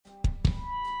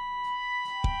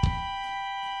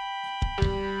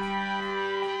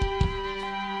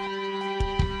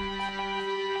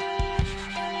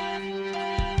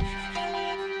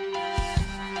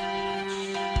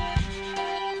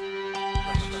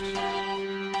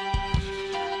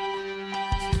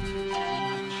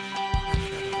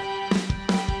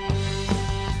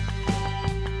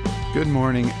Good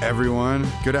morning, everyone.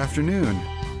 Good afternoon.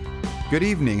 Good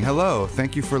evening. Hello.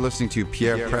 Thank you for listening to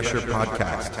Pierre Pressure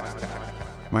Podcast.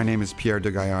 My name is Pierre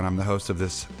de Gaillon. I'm the host of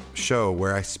this show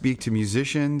where I speak to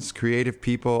musicians, creative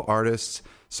people, artists,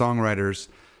 songwriters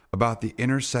about the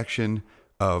intersection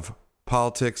of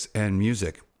politics and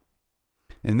music.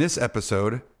 In this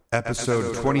episode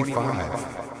 25,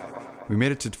 we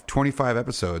made it to 25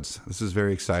 episodes. This is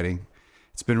very exciting.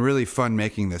 It's been really fun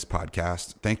making this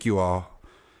podcast. Thank you all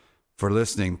for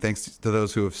listening. Thanks to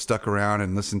those who have stuck around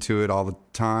and listened to it all the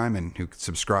time and who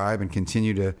subscribe and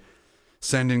continue to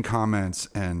send in comments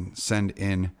and send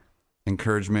in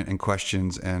encouragement and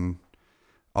questions and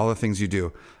all the things you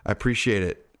do. I appreciate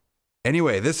it.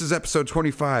 Anyway, this is episode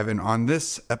 25, and on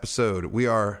this episode, we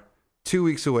are 2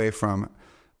 weeks away from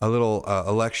a little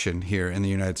election here in the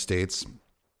United States.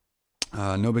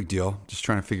 No big deal. Just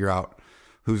trying to figure out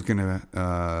who's going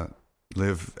to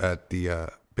live at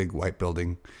the big white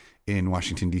building in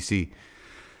Washington, D.C.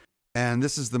 And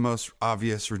this is the most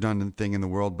obvious, redundant thing in the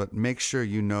world, but make sure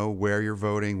you know where you're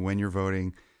voting, when you're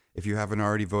voting. If you haven't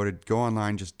already voted, go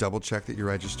online, just double check that you're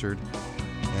registered,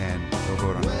 and go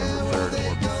vote on November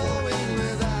 3rd or before.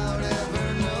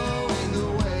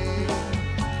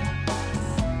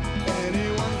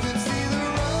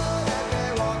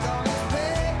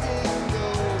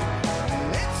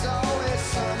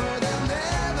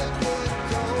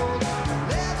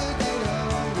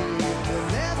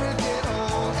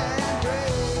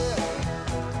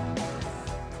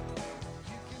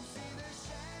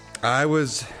 I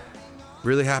was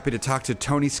really happy to talk to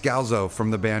Tony Scalzo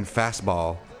from the band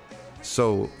Fastball.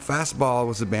 So Fastball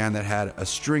was a band that had a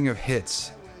string of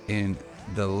hits in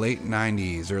the late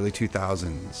 90s, early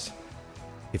 2000s.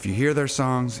 If you hear their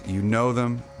songs, you know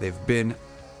them. They've been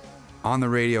on the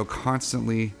radio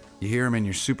constantly. You hear them in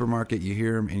your supermarket. You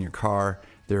hear them in your car.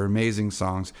 They're amazing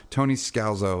songs. Tony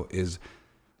Scalzo is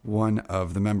one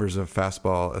of the members of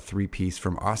Fastball, a three-piece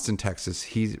from Austin, Texas.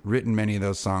 He's written many of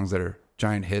those songs that are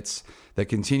giant hits that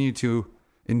continue to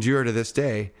endure to this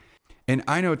day. And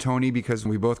I know Tony because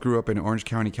we both grew up in Orange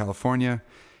County, California,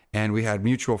 and we had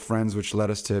mutual friends, which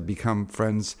led us to become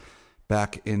friends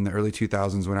back in the early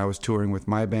 2000s when I was touring with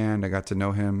my band. I got to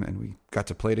know him and we got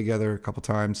to play together a couple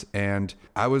times. And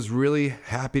I was really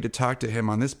happy to talk to him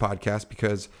on this podcast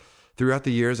because throughout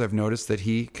the years, I've noticed that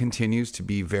he continues to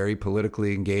be very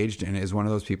politically engaged and is one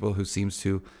of those people who seems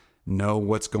to know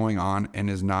what's going on and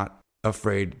is not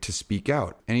afraid to speak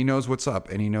out. And he knows what's up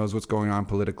and he knows what's going on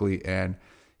politically, and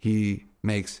he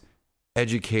makes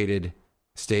educated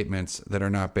statements that are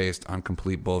not based on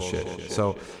complete bullshit.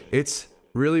 So it's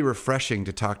really refreshing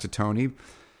to talk to Tony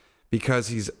because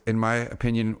he's, in my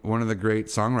opinion, one of the great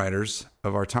songwriters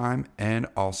of our time and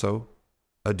also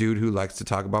a dude who likes to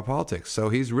talk about politics. So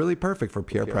he's really perfect for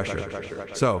Pierre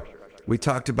Pressure. So we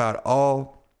talked about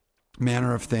all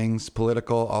manner of things,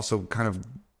 political, also kind of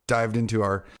dived into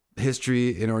our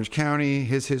history in Orange County,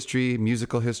 his history,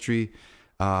 musical history,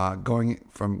 going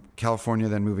from California,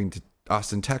 then moving to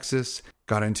Austin, Texas,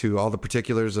 got into all the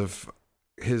particulars of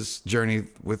his journey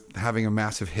with having a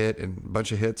massive hit and a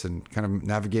bunch of hits and kind of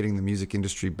navigating the music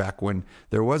industry back when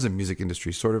there was a music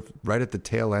industry, sort of right at the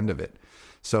tail end of it.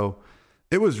 So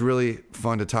it was really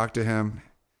fun to talk to him,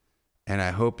 and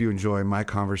I hope you enjoy my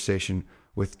conversation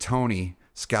with Tony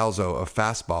Scalzo of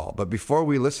Fastball. But before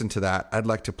we listen to that, I'd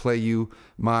like to play you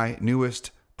my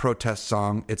newest protest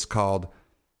song. It's called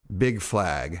Big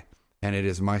Flag, and it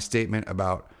is my statement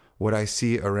about what I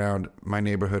see around my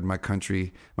neighborhood, my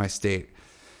country, my state.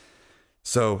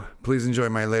 So please enjoy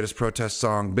my latest protest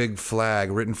song, Big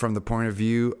Flag, written from the point of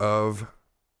view of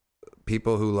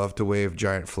people who love to wave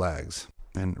giant flags.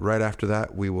 And right after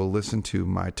that, we will listen to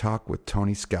my talk with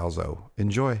Tony Scalzo.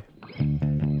 Enjoy.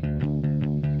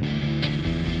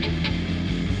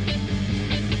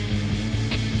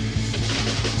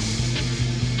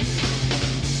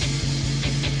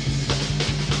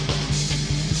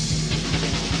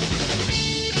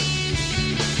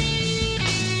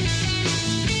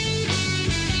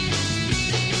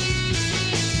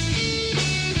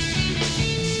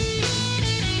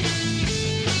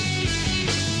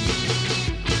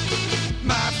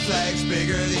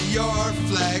 Your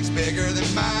flag's bigger than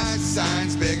my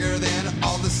sign's bigger than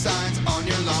all the signs on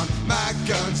your lawn. My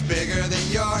gun's bigger than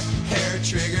your hair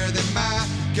trigger than my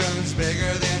gun's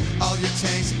bigger than all your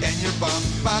tanks and your bombs.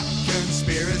 My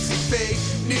conspiracy, fake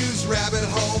news, rabbit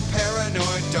hole,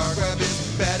 paranoid, dark web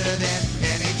is better than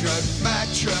any drug. My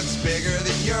truck's bigger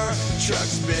than your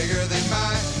truck's bigger than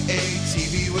my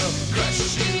ATV will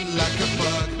crush you like a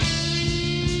bug.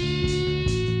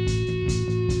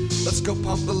 Let's go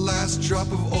pump the last drop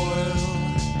of oil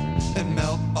and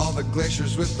melt all the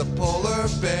glaciers with the polar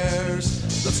bears.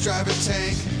 Let's drive a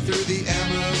tank through the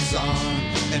Amazon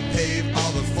and pave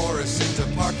all the forests into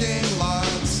parking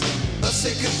lots. Let's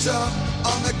take a dump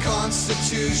on the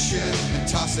Constitution and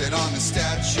toss it on the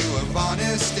Statue of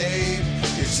Honest Abe.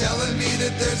 You're telling me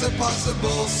that there's a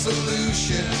possible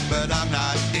solution, but I'm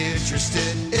not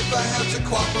interested if I have to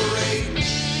cooperate.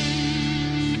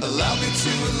 Allow me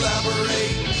to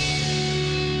elaborate.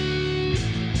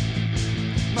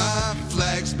 My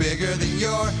flag's bigger than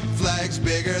your flag's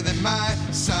bigger than my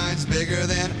sign's bigger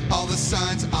than all the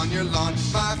signs on your lawn.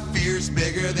 My fear's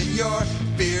bigger than your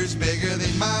fear's bigger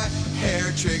than my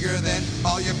hair trigger than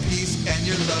all your peace and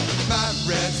your love. My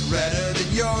red's redder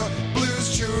than your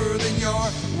blue's truer than your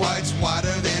white's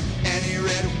whiter than any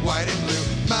red, white, and blue.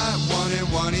 My 1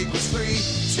 and 1 equals 3, 2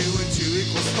 and 2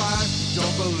 equals 5.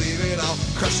 Don't believe it, I'll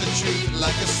crush the truth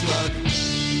like a slug.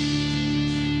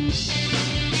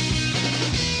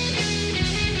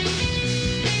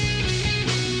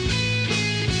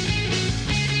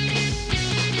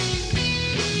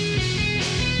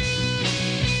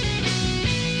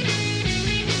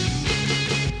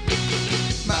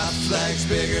 Flag's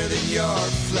bigger than your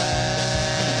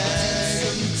flag.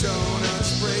 Some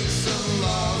donuts, break some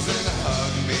laws, and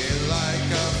hug me like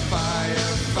a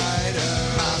firefighter.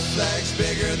 My flag's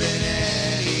bigger than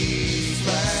any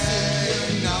flag.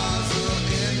 A nozzle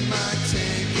in my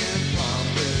tank and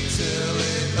pump it till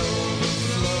it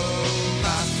overflows.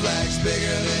 My flag's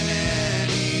bigger than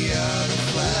any other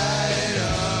flag. Light it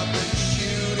up and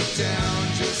shoot it down,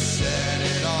 just set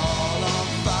it all on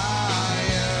fire.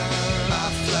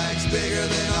 Bigger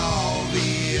than all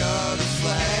the other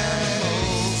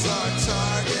flags. Our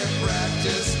target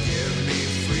practice. Give me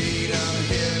freedom,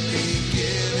 hit me,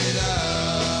 give it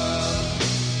up.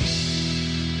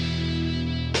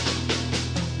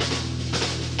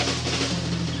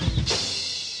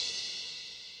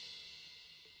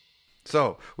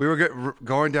 So we were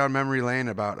going down memory lane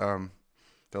about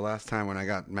the last time when I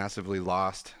got massively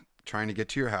lost trying to get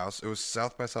to your house. It was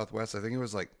South by Southwest. I think it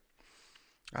was like,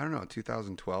 I don't know,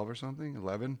 2012 or something,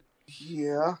 11?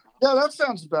 Yeah, that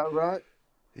sounds about right.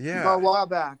 Yeah. About a while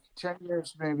back, 10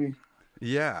 years maybe.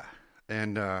 Yeah,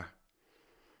 and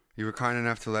you were kind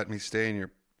enough to let me stay in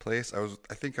your place. I was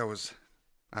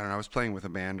playing with a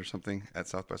band or something at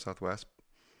South by Southwest.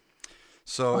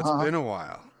 So it's been a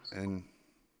while, and,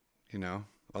 you know,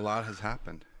 a lot has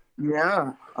happened.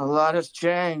 Yeah, a lot has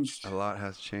changed. A lot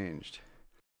has changed.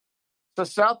 So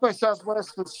South by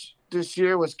Southwest this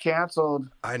year was canceled.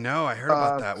 I know. I heard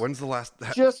about that. When's the last?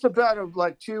 Just about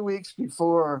like 2 weeks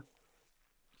before.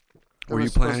 Were you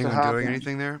planning on doing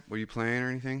anything there? Were you playing or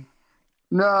anything?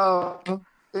 No,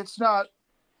 it's not.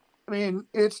 I mean,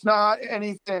 it's not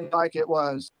anything like it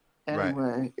was anyway.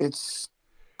 Right. It's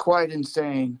quite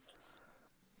insane.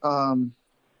 You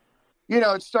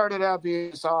know, it started out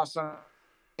being this awesome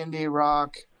indie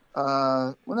rock.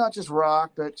 Well, not just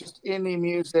rock, but just indie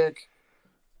music.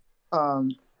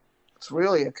 It's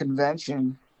really a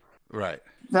convention. Right.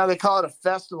 Now they call it a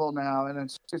festival now, and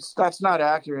it's that's not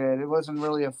accurate. It wasn't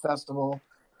really a festival.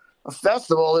 A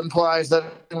festival implies that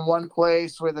in one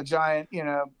place with a giant, you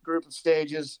know, group of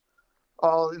stages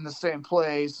all in the same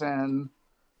place and,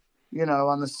 you know,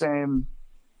 on the same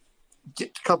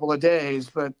couple of days.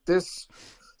 But this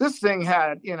thing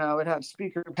had, you know, it had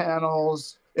speaker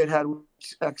panels, it had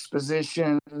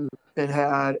exposition, it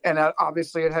had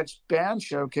band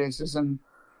showcases, and,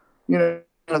 you know,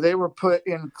 they were put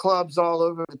in clubs all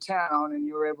over the town, and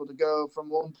you were able to go from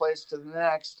one place to the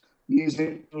next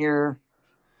using your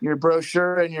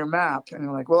brochure and your map. And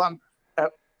you're like, well, I'm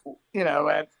at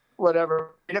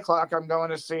whatever 8 o'clock, I'm going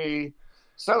to see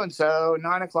so-and-so.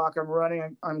 9 o'clock,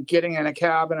 I'm getting in a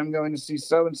cab and I'm going to see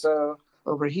so-and-so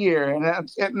over here. And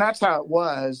that's how it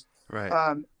was.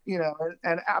 Right. You know,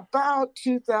 and about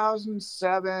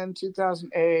 2007,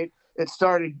 2008, it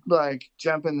started like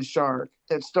jumping the shark.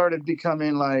 It started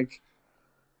becoming like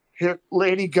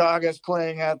Lady Gaga's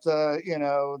playing at the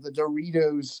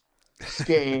Doritos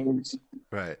stage.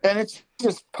 Right. And it's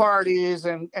just parties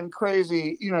and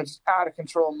crazy, you know, just out of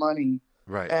control money.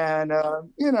 Right. And,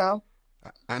 you know.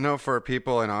 I know for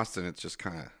people in Austin, it's just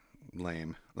kind of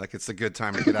lame. Like, it's a good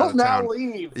time to get out of town. Now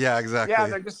leave. Yeah, exactly. Yeah,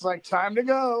 they're just like, time to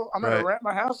go. I'm going to rent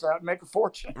my house out and make a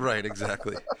fortune. Right,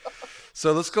 exactly.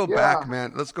 So let's go back,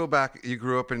 man. Let's go back. You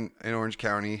grew up in Orange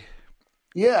County.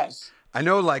 Yes. I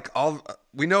know, like,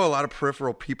 we know a lot of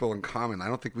peripheral people in common. I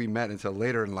don't think we met until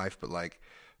later in life, but, like,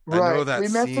 right. I know that we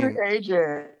met through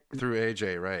AJ. Through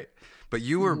AJ, right. But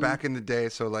you were back in the day,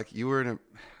 so, like, you were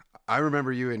I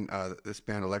remember you in this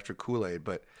band Electric Kool-Aid,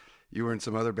 but you were in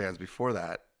some other bands before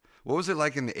that. What was it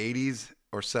like in the 80s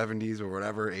or 70s or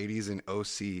whatever, 80s in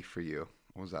OC for you?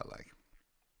 What was that like?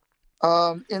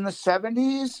 In the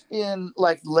 70s, in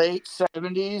like late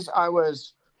 70s, I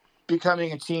was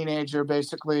becoming a teenager.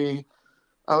 Basically,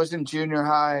 I was in junior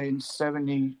high in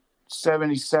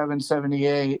 77,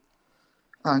 78.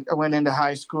 I went into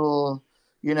high school,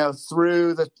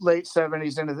 through the late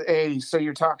 70s into the 80s. So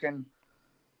you're talking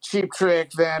Cheap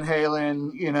Trick, Van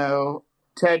Halen,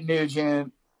 Ted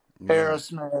Nugent,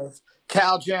 Aerosmith,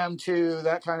 Cal Jam 2,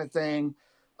 that kind of thing.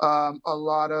 A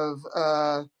lot of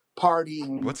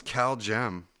partying. What's Cal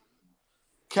Jam?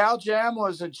 Cal Jam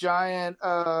was a giant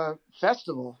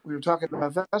festival. We were talking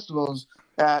about festivals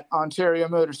at Ontario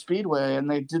Motor Speedway,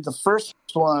 and they did the first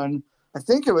one, I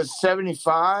think it was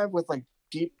 75 with like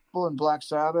Deep Purple and Black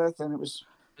Sabbath, and it was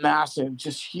massive,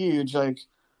 just huge, like,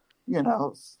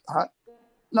 not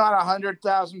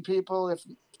 100,000 people, if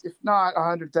not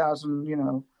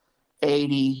 100,000,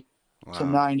 80 to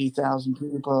 90,000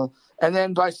 people. And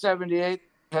then by 78,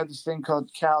 they had this thing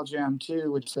called Cal Jam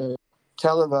 2, which they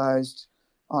televised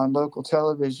on local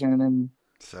television, and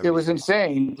it was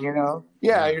insane,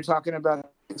 Yeah, you're talking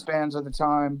about bands of the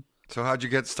time. So how'd you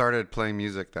get started playing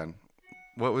music then?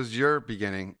 What was your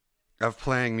beginning of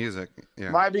playing music?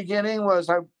 Yeah. My beginning was,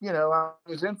 I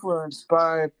was influenced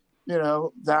by,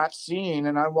 that scene,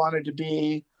 and I wanted to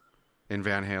be in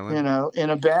Van Halen, in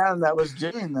a band that was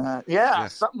doing that. Yeah.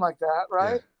 Something like that,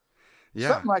 right? Yeah.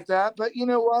 Something like that. But you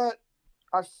know what?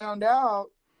 I found out,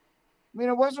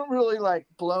 I wasn't really like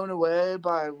blown away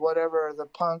by whatever the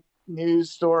punk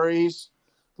news stories,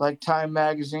 like Time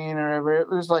Magazine or whatever. It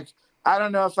was like, I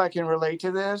don't know if I can relate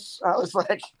to this. I was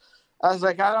like, I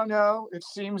don't know. It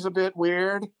seems a bit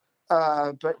weird.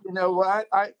 But you know what?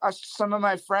 Some of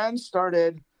my friends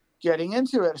started getting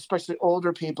into it, especially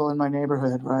older people in my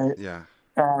neighborhood, right? Yeah.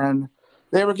 And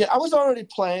I was already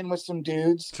playing with some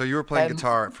dudes. So you were playing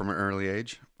guitar from an early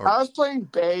age? Or? I was playing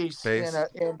bass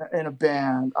in a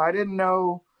band. I didn't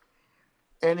know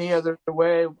any other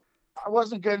way. I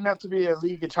wasn't good enough to be a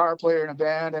lead guitar player in a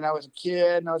band, and I was a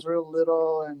kid, and I was real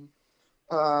little, and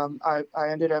I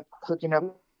ended up hooking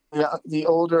up the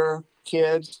older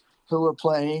kids who were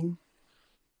playing.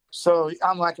 So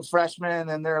I'm like a freshman,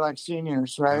 and they're like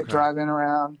seniors, right? Okay. Driving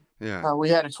around. Yeah. We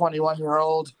had a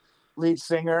 21-year-old lead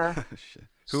singer.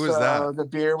 Who was that? The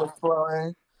beer was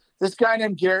flowing. This guy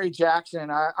named Gary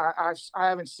Jackson. I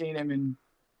haven't seen him in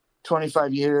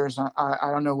 25 years.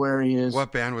 I don't know where he is.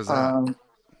 What band was that?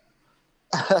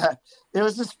 It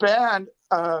was this band,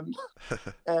 and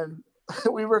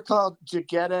we were called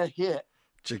Jegetta Hit.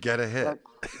 Jegetta Hit.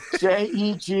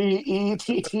 Jegetta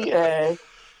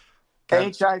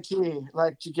HIT,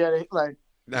 like Jegetta, like.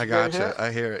 I gotcha.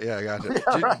 I hear it. Yeah, I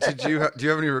gotcha. Do you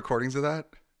have any recordings of that?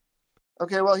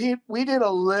 Okay, well, we did a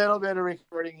little bit of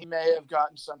recording. He may have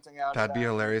gotten something out. That'd be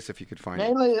hilarious if you could find it.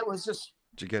 Mainly, it was just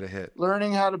Jegetta Hit.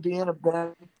 Learning how to be in a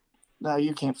band. No,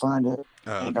 you can't find it.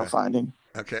 Okay. No finding.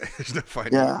 Okay, there's no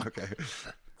finding. Yeah. Okay.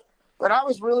 But I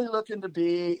was really looking to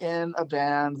be in a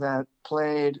band that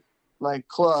played like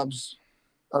clubs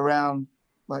around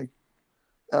like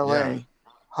LA,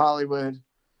 Hollywood.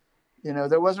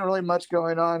 There wasn't really much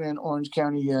going on in Orange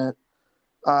County yet.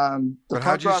 But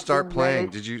how'd you start playing?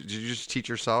 Did you just teach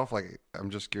yourself? Like, I'm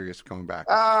just curious going back.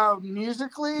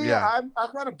 Musically, yeah.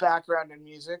 I've got a background in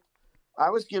music. I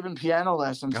was given piano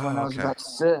lessons when I was about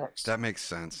 6. That makes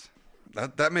sense.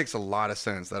 That makes a lot of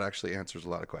sense. That actually answers a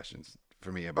lot of questions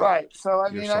for me about right. So I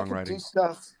songwriting. I could do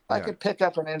stuff. I could pick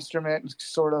up an instrument and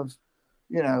sort of,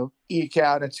 eke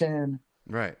out a tune.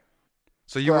 Right.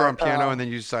 So you were on piano, and then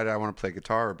you decided I want to play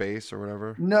guitar or bass or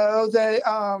whatever. No, they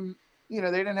they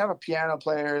didn't have a piano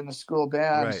player in the school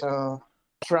band, right. So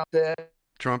trumpet.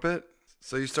 Trumpet?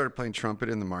 So you started playing trumpet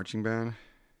in the marching band?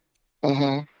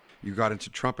 Uh-huh. You got into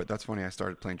trumpet. That's funny. I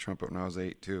started playing trumpet when I was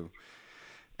 8 too.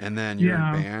 And then you're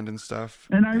in band and stuff.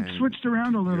 And I switched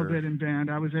around a little bit in band.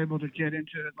 I was able to get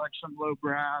into like some low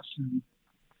brass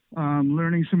and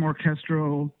learning some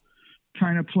orchestral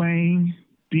kind of playing,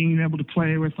 being able to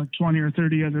play with like 20 or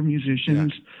 30 other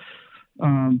musicians,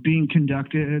 being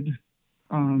conducted,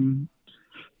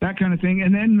 that kind of thing.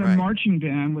 And then the marching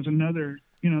band was another,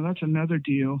 that's another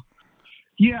deal.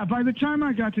 Yeah, by the time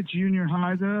I got to junior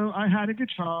high, though, I had a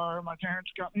guitar. My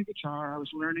parents got me a guitar. I was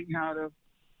learning how to,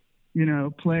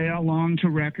 play along to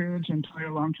records and play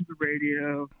along to the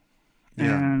radio.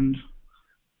 Yeah. And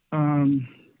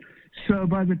so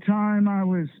by the time I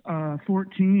was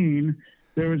 14,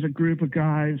 there was a group of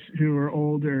guys who were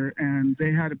older, and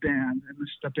they had a band. And this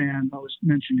is the band I was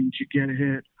mentioning, Jegetta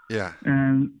Hit. Yeah.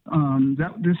 And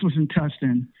this was in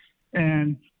Tustin.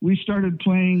 And we started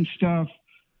playing stuff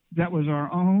that was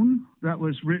our own, that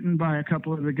was written by a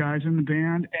couple of the guys in the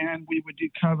band, and we would do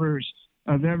covers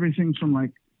of everything from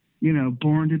like, you know,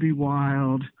 Born to Be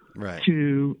Wild Right.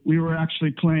 to, we were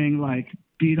actually playing like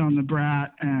Beat on the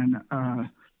Brat and,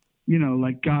 you know,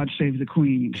 like God Save the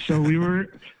Queen. So we were,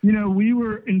 you know, we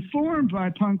were informed by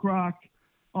punk rock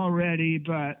already,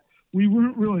 but we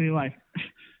weren't really like,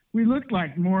 we looked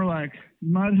like more like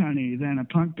Mudhoney than a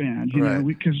punk band, you know,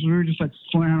 because we were just like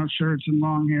flannel shirts and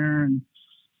long hair and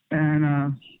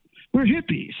we're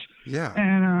hippies. Yeah.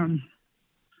 And,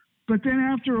 but then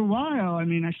after a while, I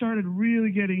mean, I started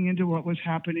really getting into what was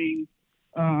happening,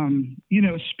 you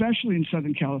know, especially in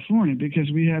Southern California, because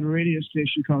we had a radio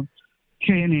station called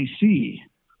KNAC.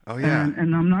 Oh, yeah.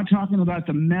 And I'm not talking about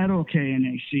the metal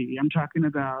KNAC. I'm talking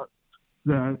about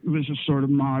it was a sort of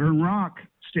modern rock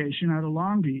station out of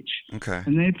Long Beach. Okay.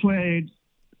 And they played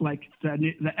like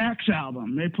the X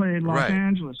album. They played Los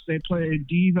Angeles. They played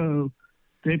Devo.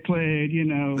 They played, you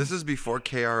know. This is before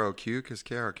KROQ, because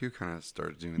KROQ kind of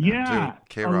started doing that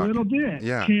too. Yeah, a little bit.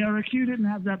 Yeah. KROQ didn't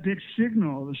have that big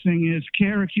signal. The thing is,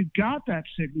 KROQ got that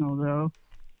signal, though,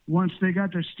 once they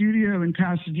got their studio in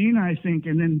Pasadena, I think,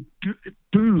 and then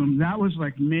boom, that was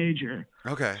like major.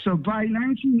 Okay. So by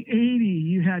 1980,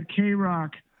 you had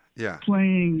K-Rock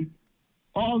playing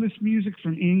all this music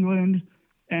from England,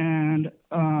 and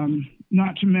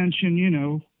not to mention, you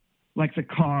know, like the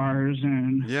Cars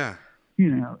and you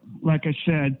know, like I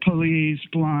said, Police,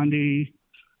 Blondie.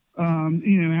 You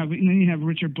know, and then you have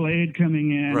Richard Blade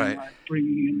coming in, and, like,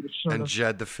 bringing in this sort and of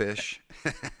Jed the Fish.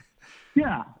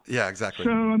 Yeah. Yeah, exactly.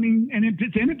 So, I mean, and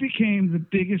then it became the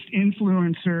biggest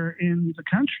influencer in the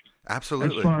country.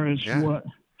 Absolutely. As far as what.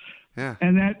 Yeah.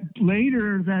 And that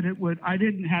later I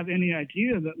didn't have any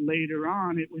idea that later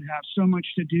on it would have so much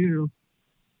to do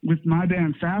with my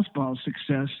band Fastball's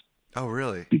success. Oh,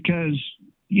 really? Because,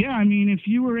 yeah, I mean, if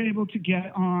you were able to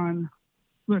get on,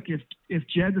 look, if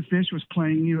Jed the Fish was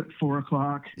playing you at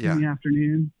 4:00 in the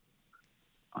afternoon,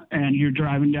 and you're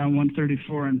driving down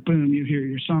 134 and boom, you hear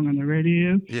your song on the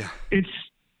radio. Yeah. It's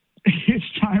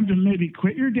time to maybe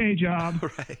quit your day job.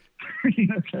 Right. You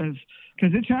know, because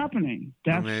it's happening.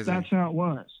 That's how it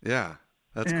was. Yeah.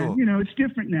 That's cool. You know, it's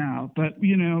different now, but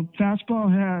you know,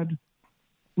 Fastball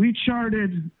we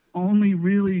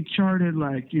really charted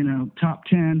like, you know, top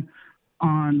 10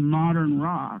 on modern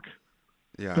rock.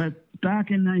 Yeah. But back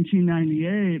in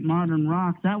 1998, modern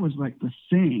rock, that was like the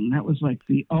thing. That was like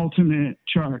the ultimate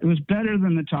chart. It was better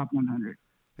than the top 100.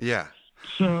 Yeah.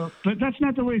 So, but that's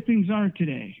not the way things are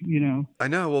today, you know? I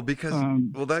know. Well, because,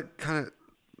 that kind of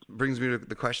brings me to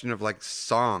the question of like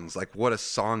songs, like what a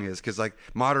song is. Cause like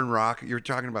modern rock, you're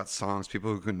talking about songs,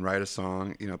 people who can write a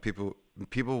song, you know, people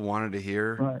wanted to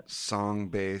hear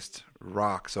song-based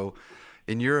rock. So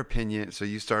in your opinion, so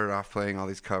you started off playing all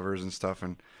these covers and stuff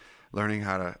and learning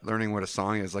what a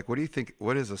song is. Like, what do you think,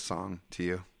 what is a song to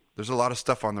you? There's a lot of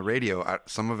stuff on the radio.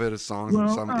 Some of it is songs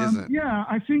and some isn't. Yeah,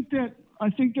 I think that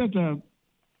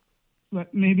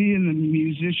maybe in the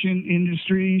musician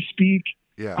industry speak,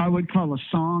 I would call a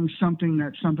song something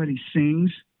that somebody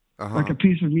sings, like a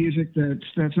piece of music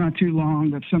that's not too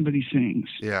long that somebody sings.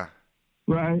 Yeah.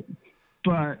 Right?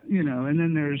 But, you know, and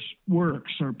then there's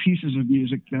works or pieces of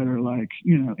music that are like,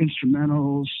 you know,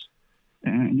 instrumentals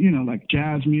and, you know, like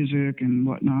jazz music and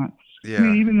whatnot. Yeah. I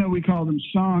mean, even though we call them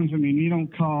songs, I mean, you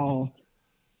don't call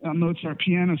a Mozart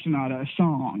Piano Sonata a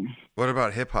song. What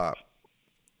about hip hop?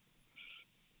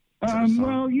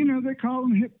 Well, you know, they call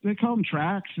them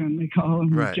tracks and they call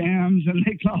them jams and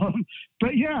they call them,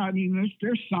 but yeah, I mean,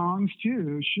 there's songs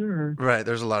too, sure. Right.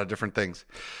 There's a lot of different things.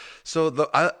 So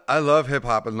I love hip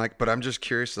hop and like, but I'm just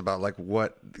curious about like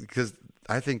because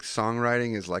I think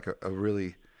songwriting is like a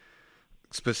really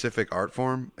specific art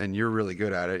form and you're really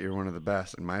good at it. You're one of the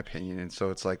best in my opinion. And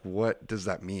so it's like, what does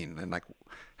that mean? And like,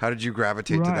 how did you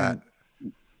gravitate to that?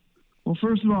 Well,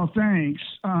 first of all, thanks.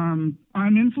 I'm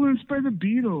influenced by the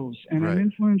Beatles, and I'm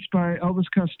influenced by Elvis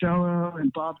Costello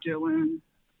and Bob Dylan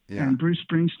and Bruce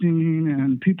Springsteen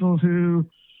and people who,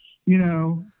 you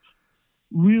know,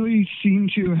 really seem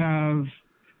to have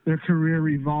their career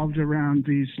revolved around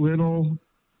these little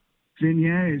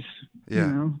vignettes, you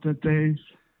know, that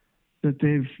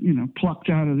they've, you know, plucked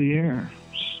out of the air,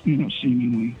 you know,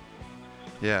 seemingly.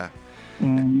 Yeah.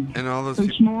 And all those.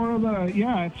 It's more of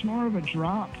a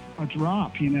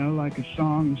drop, you know, like a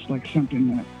song is like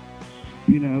something that,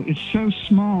 you know, it's so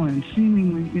small and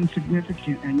seemingly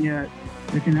insignificant, and yet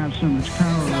it can have so much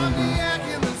power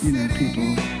over, you know,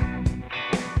 people.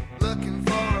 Looking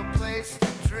for a place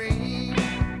to dream,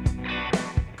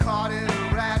 caught in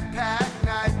a rat pack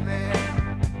nightmare,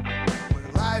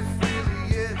 where life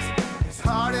really is as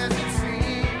hard as it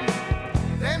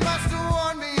seems. They must have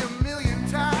warned me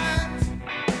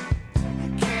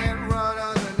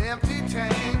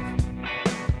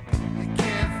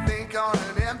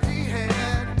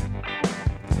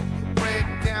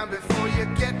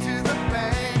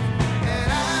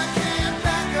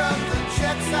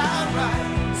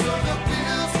right. So the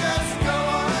bills just go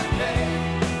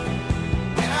unpaid.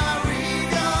 And I read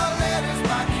your letters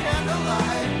by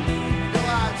candlelight. No,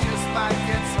 I just might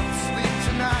get some sleep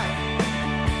tonight.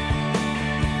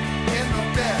 In the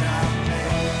bed I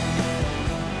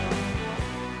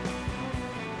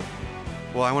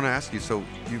made. Well, I want to ask you, so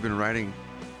you've been writing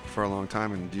for a long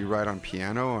time, and do you write on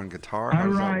piano, on guitar? How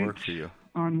does that work for you?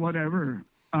 On whatever.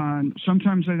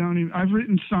 Sometimes I don't even. I've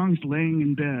written songs laying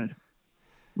in bed,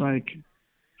 like,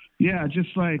 yeah,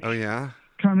 just like. Oh yeah.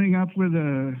 Coming up with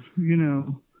a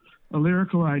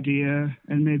lyrical idea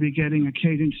and maybe getting a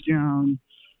cadence down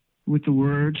with the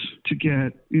words to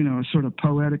get a sort of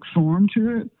poetic form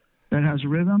to it that has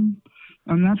rhythm,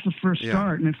 and that's the first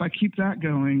start. And if I keep that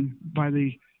going by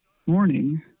the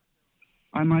morning,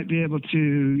 I might be able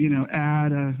to,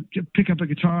 pick up a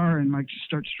guitar and like just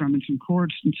start strumming some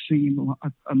chords and singing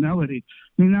a melody.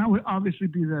 I mean, that would obviously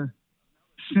be the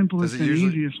simplest and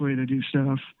easiest way to do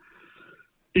stuff,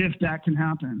 if that can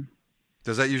happen.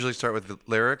 Does that usually start with the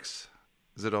lyrics?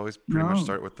 Does it always pretty much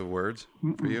start with the words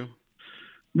for you?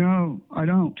 No, I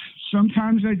don't.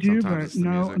 Sometimes I do, Sometimes but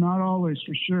no, not always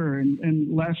for sure.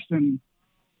 And less than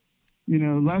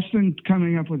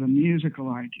coming up with a musical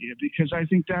idea, because I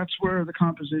think that's where the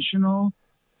compositional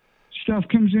stuff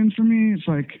comes in for me. It's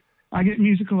like I get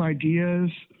musical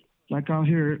ideas, like I'll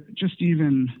hear just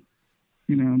even,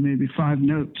 maybe 5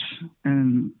 notes,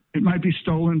 and it might be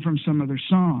stolen from some other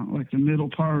song, like the middle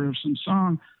part of some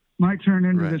song might turn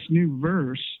into this new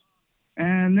verse.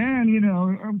 And then,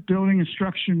 I'm building a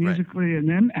structure musically and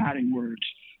then adding words.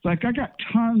 Like I got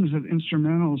tons of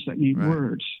instrumentals that need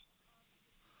words.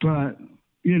 But,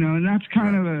 and that's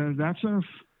kind of a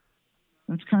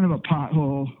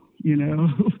pothole,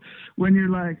 when you're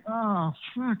like, oh,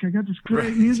 fuck, I got this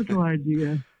great musical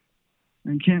idea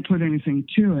and can't put anything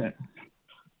to it.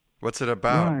 What's it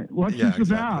about? Right. What's this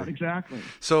about? Exactly.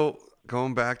 So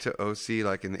going back to OC,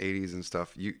 like in the 80s and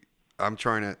stuff, I'm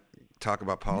trying to talk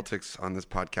about politics on this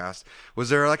podcast. Was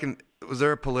there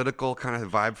a political kind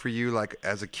of vibe for you, like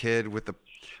as a kid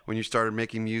when you started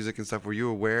making music and stuff? Were you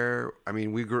aware? I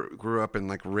mean, we grew up in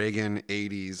like Reagan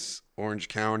 80s, Orange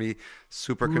County,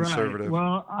 super conservative. Right.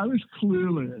 Well, I was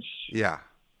clueless. Yeah.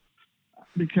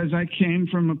 Because I came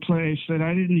from a place that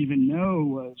I didn't even know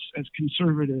was as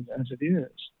conservative as it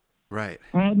is. Right.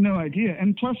 I had no idea.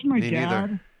 And plus my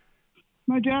dad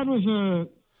was a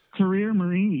career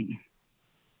Marine.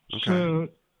 Okay. So,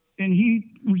 and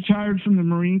he retired from the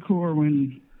Marine Corps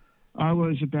when I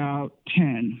was about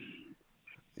 10.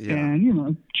 Yeah.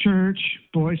 And, church,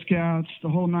 Boy Scouts, the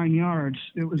whole 9 yards.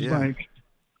 It was like,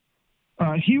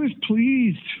 he was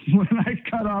pleased when I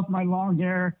cut off my long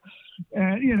hair.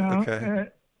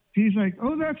 He's like,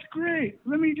 oh, that's great.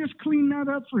 Let me just clean that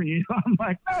up for you. I'm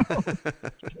like, no.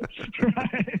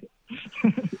 Right.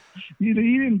 He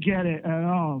didn't get it at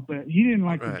all, but he didn't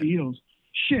like the Beatles.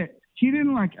 Shit. He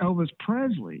didn't like Elvis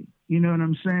Presley. You know what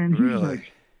I'm saying? Really?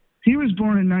 He was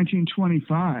born in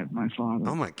 1925, my father.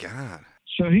 Oh, my God.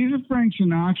 So he's a Frank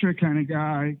Sinatra kind of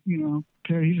guy,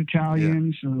 he's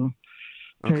Italian, so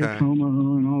Perry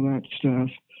Como and all that stuff.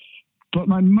 But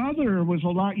my mother was a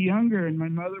lot younger, and my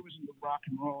mother was into rock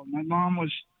and roll. And my mom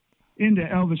was into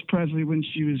Elvis Presley when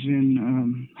she was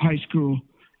in high school.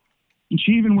 And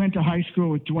she even went to high school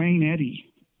with Dwayne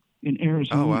Eddy in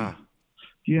Arizona. Oh, wow.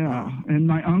 Yeah. Wow. And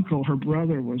my uncle, her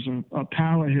brother, was a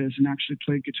pal of his and actually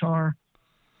played guitar.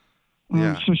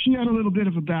 So she had a little bit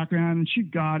of a background, and she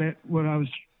got it, what I was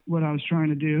trying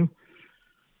to do.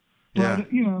 But,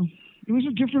 it was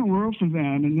a different world for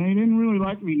them, and they didn't really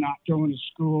like me not going to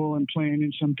school and playing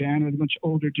in some band with a bunch of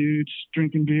older dudes,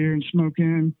 drinking beer and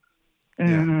smoking.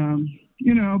 And,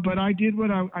 but I did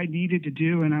what I needed to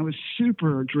do, and I was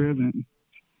super driven.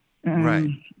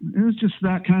 And it was just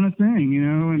that kind of thing,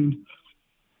 and,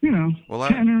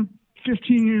 10 or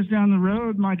 15 years down the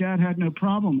road, my dad had no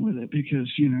problem with it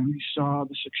because, he saw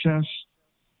the success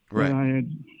that I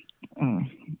had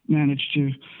managed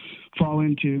to fall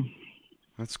into.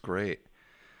 That's great.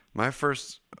 My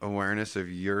first awareness of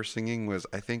your singing was,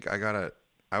 I think I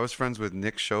was friends with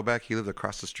Nick Schobeck. He lived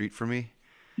across the street from me.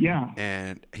 Yeah.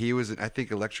 And he was, I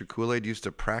think Electric Kool-Aid used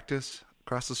to practice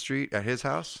across the street at his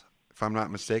house, if I'm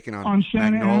not mistaken, on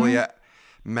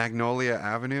Magnolia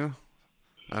Avenue.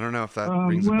 I don't know if that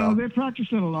rings a bell. Well, they practice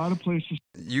at a lot of places.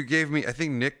 I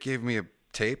think Nick gave me a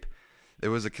tape. It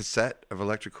was a cassette of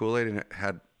Electric Kool-Aid, and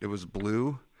it was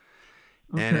blue.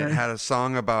 Okay. And it had a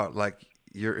song about like,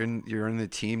 you're in the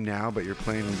team now, but you're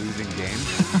playing a losing game.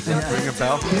 Does that ring a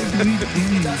bell? Doesn't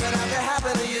have to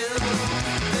happen to you.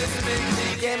 This big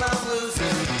league game I'm losing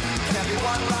can't be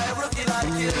won by a rookie like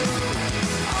you.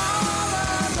 All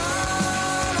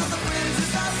alone on the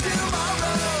fringes I still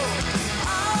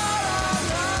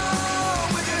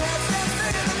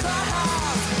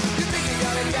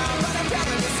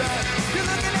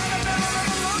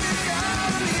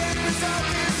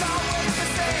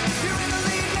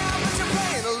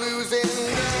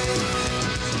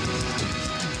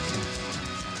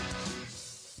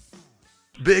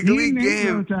Big Me League and Nate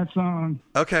Game. wrote that song.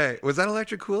 Okay, was that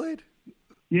Electric Kool-Aid?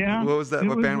 Yeah. What was that?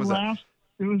 What band was that?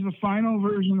 It was the final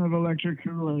version of Electric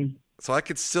Kool-Aid. So I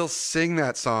could still sing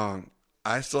that song.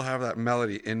 I still have that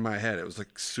melody in my head. It was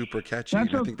like super catchy. That's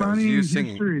and I a think that was funny you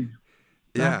singing. history.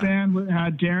 Yeah. That band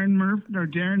had Darren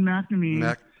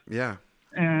McNamee, Yeah.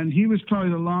 and he was probably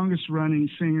the longest running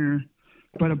singer,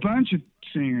 but a bunch of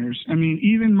singers. I mean,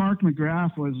 even Mark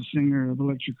McGrath was a singer of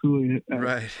Electric Kool-Aid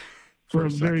Right. for a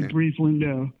very brief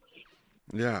window.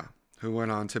 Yeah. Who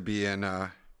went on to be in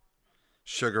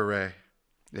Sugar Ray.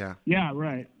 Yeah. Yeah,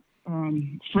 right.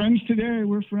 Friends today.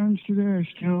 We're friends today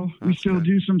still. We still good.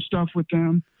 do some stuff with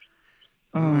them.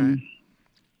 Right.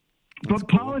 But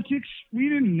cool. Politics, we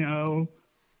didn't know.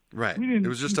 Right. We didn't It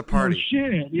was just a know party.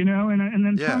 shit, you know? And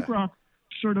then Yeah. punk rock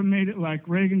sort of made it like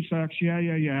Reagan sucks.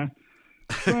 Yeah.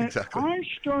 But Exactly. I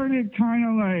started kind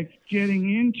of like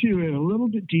getting into it a little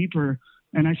bit deeper,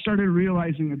 and I started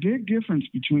realizing a big difference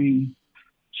between,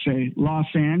 say, Los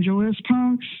Angeles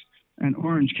punks and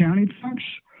Orange County punks,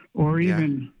 or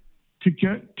even to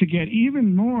get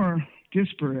even more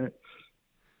disparate,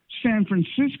 San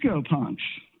Francisco punks.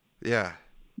 Yeah.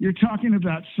 You're talking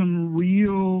about some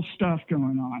real stuff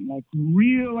going on, like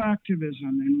real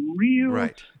activism and real.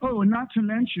 Right. Oh, and not to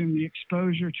mention the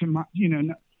exposure to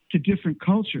to different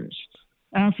cultures.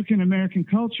 African American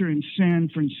culture in San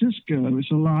Francisco is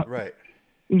a lot. Right.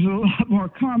 Is a lot more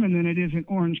common than it is in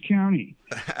Orange County.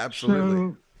 Absolutely.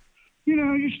 So,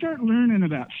 you start learning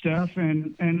about stuff,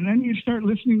 and then you start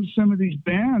listening to some of these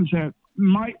bands that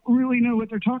might really know what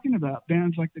they're talking about.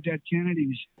 Bands like the Dead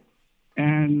Kennedys,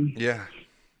 and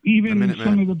even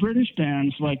some of the British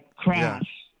bands like Crass.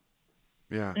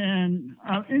 Yeah. And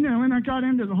and I got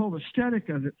into the whole aesthetic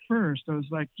of it first. I was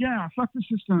like, yeah, fuck the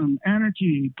system,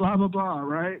 anarchy, blah blah blah,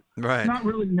 right? Right. Not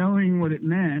really knowing what it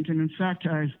meant, and in fact,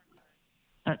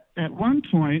 at one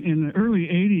point in the early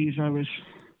 '80s, I was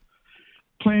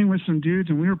playing with some dudes,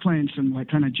 and we were playing some like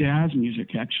kind of jazz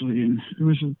music actually, and it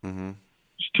was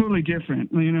it's totally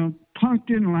different. Punk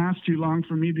didn't last too long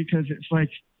for me because it's like,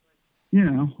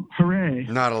 hooray!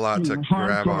 Not a lot to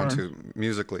grab hardcore. onto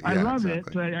musically. I Yeah, love exactly.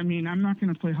 it, but I mean, I'm not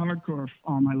going to play hardcore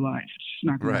all my life. It's just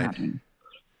not going to Right. happen.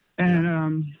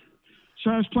 And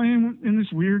so I was playing in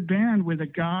this weird band with a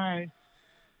guy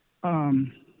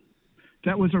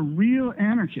that was a real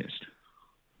anarchist.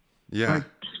 Yeah. Like,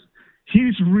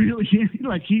 he's really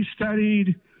like he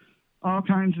studied all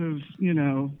kinds of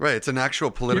Right. It's an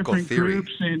actual political different theory.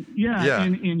 groups, and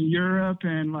in Europe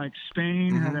and like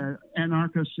Spain had an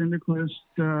anarcho-syndicalist,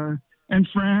 and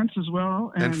France as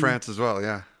well, and France as well.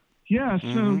 Yeah. Yeah,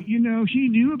 so he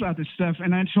knew about this stuff,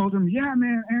 and I told him, yeah,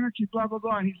 man, anarchy, blah blah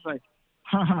blah, and he's like,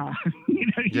 haha, you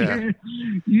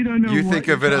don't know. You what think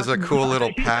of you're it as a talking cool about.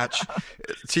 little patch.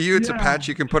 To you, it's a Yeah. patch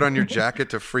you can put on your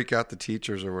jacket to freak out the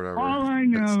teachers or whatever. All I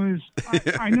know is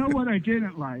I know what I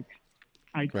didn't like.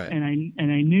 Right. And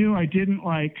I knew I didn't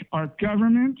like our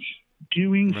government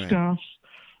doing stuff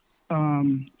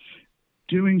in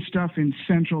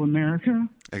Central America.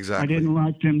 Exactly. I didn't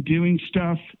like them doing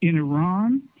stuff in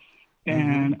Iran,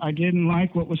 and I didn't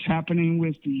like what was happening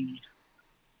with the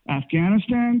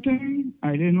Afghanistan thing.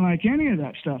 I didn't like any of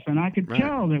that stuff, and I could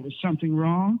tell there was something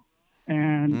wrong.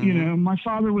 And my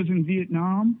father was in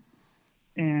Vietnam,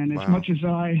 and as much as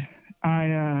I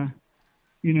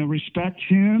respect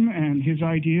him and his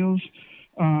ideals,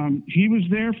 he was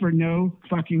there for no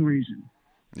fucking reason.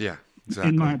 Yeah, exactly.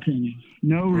 In my opinion,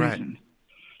 no reason.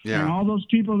 Yeah. And all those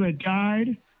people that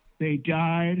died, they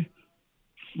died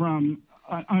from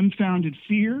unfounded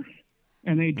fear,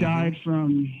 and they died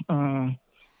from,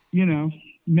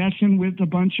 messing with a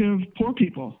bunch of poor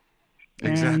people.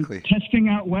 Exactly. And testing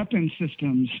out weapon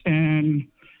systems and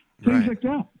things like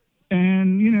that.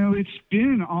 And, it's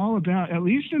been all about, at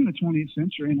least in the 20th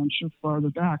century, and I'm sure farther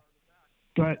back,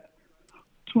 but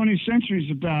 20th century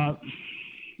is about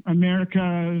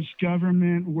America's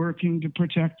government working to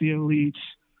protect the elites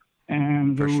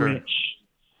and the rich.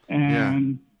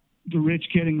 And the rich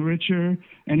getting richer.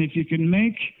 And if you can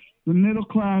make the middle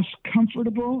class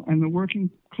comfortable and the working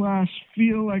class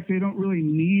feel like they don't really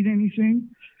need anything,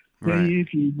 then you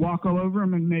can walk all over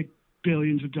them and make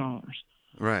billions of dollars.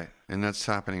 Right. And that's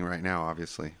happening right now,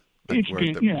 obviously. It's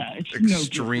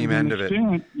extreme end of it.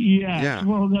 Yeah.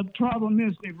 Well, the problem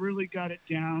is they've really got it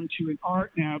down to an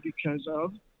art now because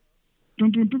of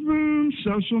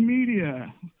social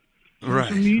media.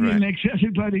 Social media makes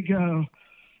everybody go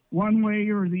one way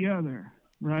or the other,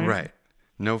 right? Right.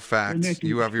 No facts.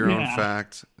 You have your own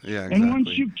facts. Yeah, exactly. And once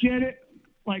you get it,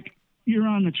 like you're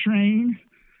on the train,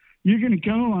 you're going to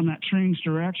go on that train's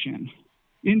direction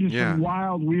into some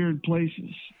wild, weird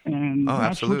places. And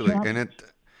absolutely. And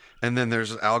And then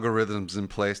there's algorithms in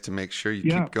place to make sure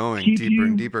you keep going deeper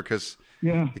and deeper because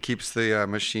it keeps the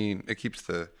machine, it keeps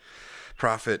the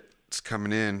profits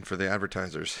coming in for the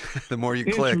advertisers. The more you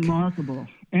click. It's remarkable.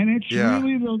 And it's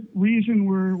really the reason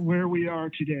we're where we are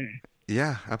today.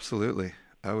 Yeah, absolutely.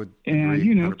 I would and, agree,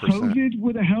 you know, 100%. COVID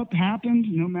would have happened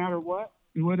no matter what.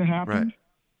 It would have happened.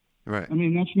 Right. I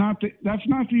mean, that's not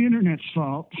the internet's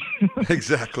fault.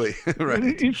 Exactly.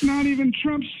 Right. It's not even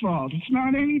Trump's fault. It's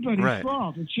not anybody's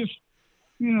fault. It's just,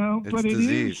 you know, it's but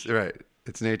disease. It is. Right.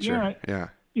 It's nature. Yeah.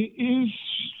 It is.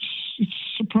 It's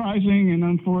surprising and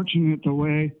unfortunate the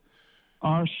way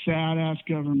our sad ass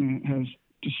government has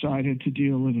decided to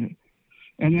deal with it.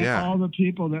 And then all the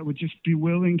people that would just be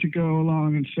willing to go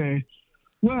along and say,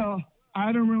 well,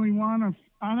 I don't want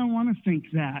to think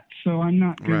that, so I'm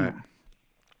not going to.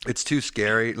 It's too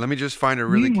scary. Let me just find a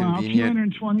really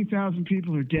convenient. 220,000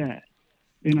 people are dead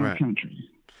in our country.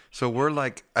 So we're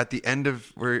like at the end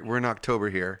of, we're in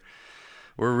October here.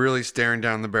 We're really staring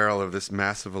down the barrel of this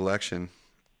massive election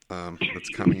that's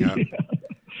coming up.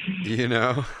 You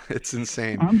know, it's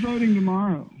insane. I'm voting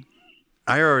tomorrow.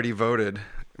 I already voted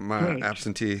my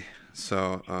absentee.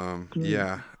 So,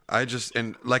 I just,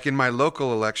 and like in my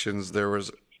local elections,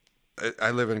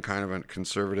 I live in kind of a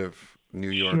conservative New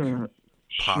York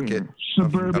pocket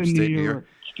suburban of upstate New York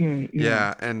State.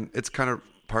 Yeah, and it's kind of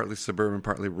partly suburban,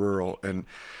 partly rural, and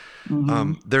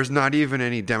there's not even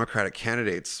any Democratic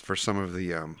candidates for some of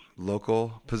the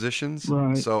local positions.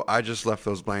 Right. So I just left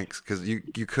those blanks because you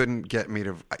couldn't get me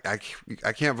to. I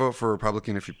can't vote for a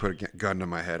Republican if you put a gun to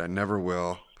my head. I never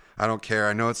will. I don't care.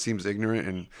 I know it seems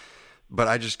ignorant, but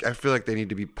I feel like they need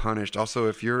to be punished. Also,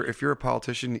 if you're a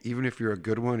politician, even if you're a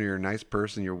good one or you're a nice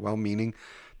person, you're well-meaning,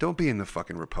 don't be in the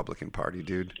fucking Republican Party,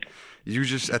 dude. You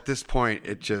just, at this point,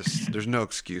 there's no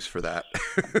excuse for that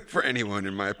for anyone,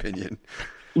 in my opinion.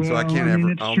 Well, so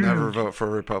I'll never vote for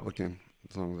a Republican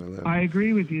as long as I live. I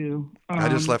agree with you. I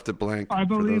just left it blank. I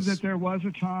believe that there was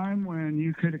a time when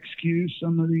you could excuse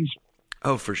some of these.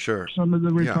 Oh, for sure. Some of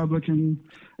the Republican,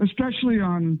 especially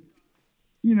on,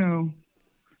 you know,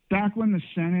 back when the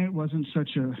Senate wasn't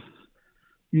such a,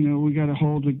 you know, we got to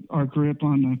hold our grip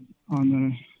on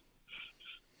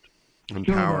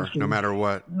power, no matter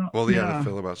what. Well, the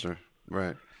filibuster,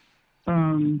 right?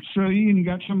 So you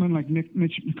got someone like Mitch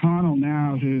McConnell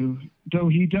now, who, though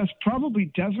he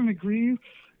probably doesn't agree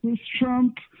with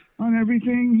Trump on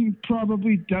everything, he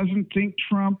probably doesn't think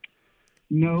Trump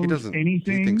knows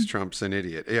anything. He thinks Trump's an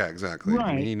idiot. Yeah, exactly. Right.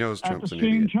 I mean, he knows Trump's an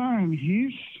idiot. idiot. At the same time,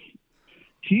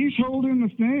 he's holding the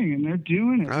thing, and they're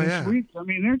doing it this week. I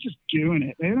mean, they're just doing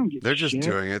it. They don't give They're shit. just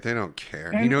doing it. They don't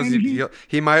care. He knows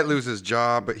he might lose his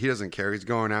job, but he doesn't care. He's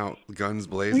going out guns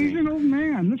blazing. He's an old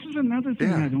man. This is another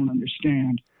thing I don't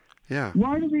understand. Yeah.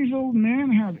 Why do these old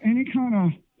men have any kind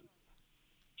of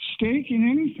stake in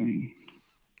anything?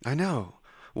 I know.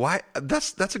 Why?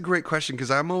 That's a great question,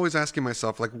 because I'm always asking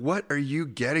myself, like, what are you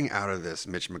getting out of this,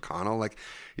 Mitch McConnell? Like,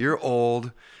 you're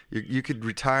old. You could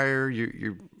retire.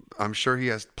 I'm sure he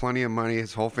has plenty of money.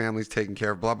 His whole family's taken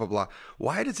care of, blah, blah, blah.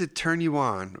 Why does it turn you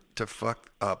on to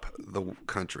fuck up the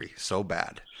country so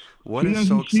bad? What is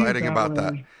so exciting about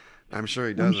that? I'm sure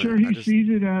he doesn't. I'm sure he sees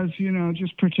it as, you know,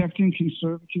 just protecting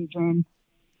conservatism.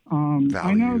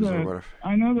 I know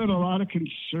that a lot of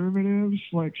conservatives,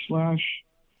 like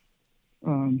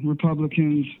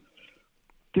Republicans,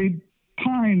 they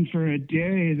pine for a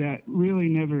day that really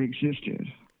never existed.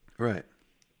 Right.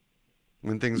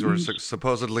 When things were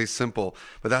supposedly simple,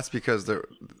 but that's because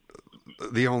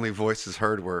the only voices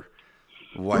heard were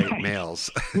white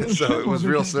males. So it was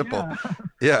real simple.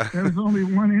 Yeah. There was only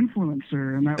one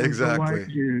influencer, and that was the white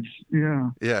dudes.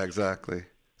 Yeah. Yeah, exactly.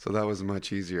 So that was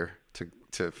much easier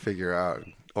to figure out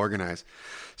and organize.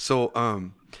 So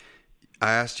I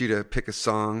asked you to pick a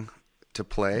song to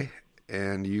play,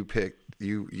 and you picked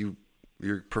you're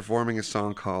performing a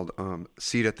song called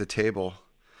Seat at the Table.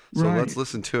 So let's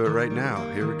listen to it right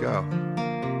now. Here we go.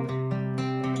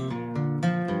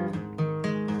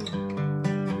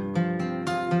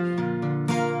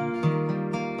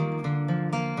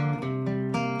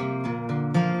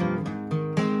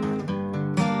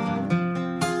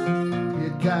 You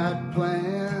got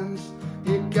plans,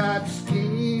 you got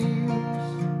schemes,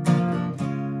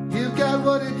 you got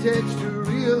what it takes to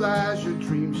realize your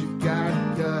dreams. You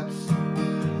got guts,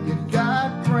 you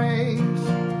got brains,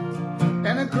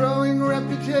 and a growing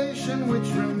reputation which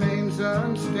remains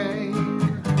unstained.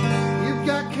 You've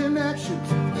got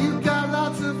connections, you've got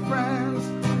lots of friends,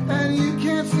 and you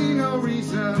can't see no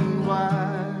reason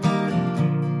why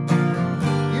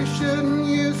you shouldn't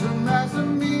use them as a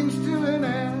means to an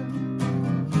end.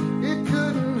 It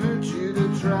couldn't hurt you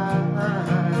to try,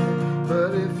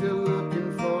 but if you're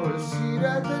looking for a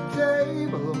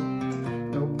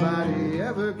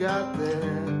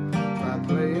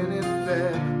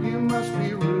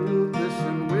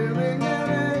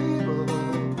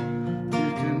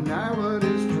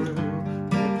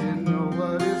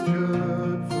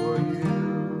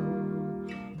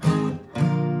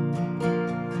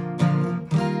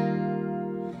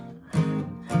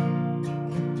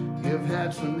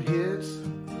hits,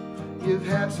 you've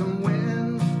had some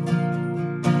wins.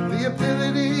 The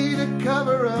ability to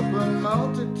cover up a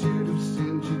multitude of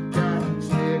sins. You got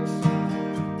sticks,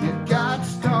 you got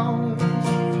stones.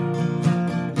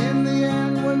 In the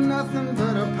end, we're nothing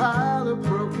but a pile of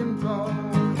broken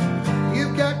bones.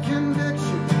 You've got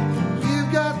conviction,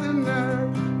 you've got the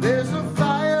nerve. There's a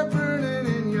fire burning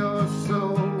in your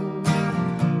soul.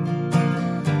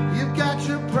 You've got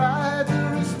your pride, the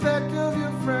respect of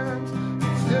your friends.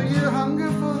 Still your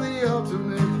hunger for the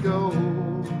ultimate goal.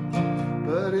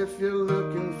 But if you're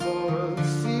looking for a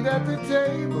seat at the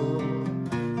table,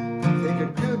 take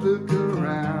a good look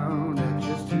around at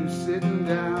just who's sitting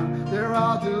down. They're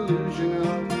all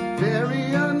delusional, very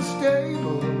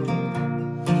unstable.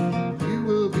 You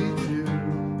will be too,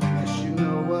 unless you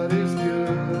know what is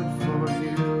good for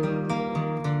you.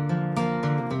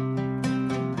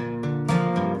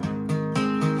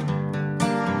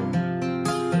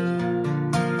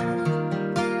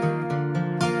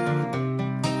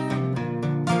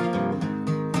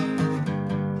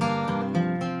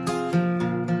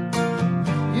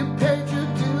 You paid your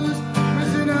dues,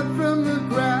 risen up from the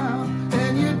ground,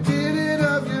 and you did it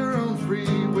of your own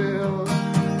free will.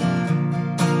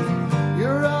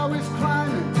 You're always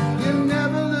climbing, you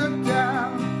never look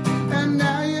down, and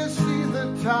now you see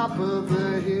the top of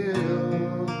the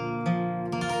hill.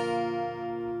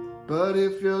 But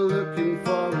if you're looking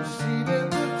for a seat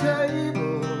at the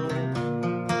table,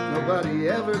 nobody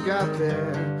ever got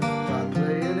there by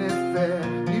playing it fair.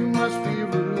 You must be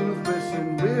ruthless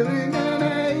and willing and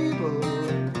able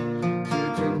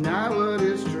to deny what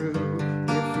is true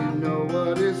if you know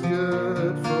what is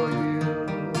good for you.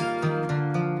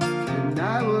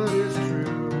 Deny what is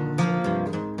true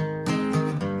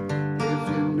if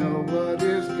you know what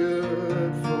is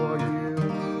good for you.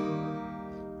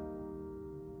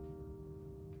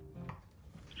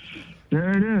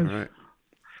 There it is. All right.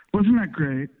 Wasn't that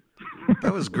great?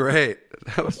 That was great.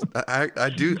 That was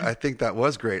I think that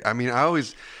was great. I mean,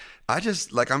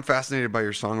 I'm fascinated by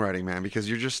your songwriting, man, because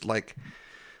you're just like,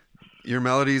 your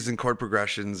melodies and chord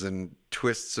progressions and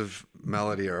twists of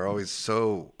melody are always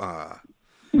so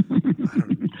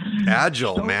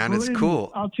agile, So, man. It's believe me,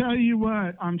 cool. I'll tell you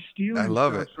what, I'm stealing I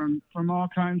love stuff it. from all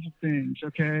kinds of things,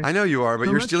 okay? I know you are, but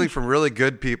So you're let's stealing just- from really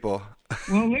good people.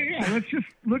 Well, yeah, let's just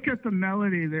look at the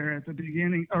melody there at the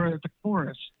beginning, or at the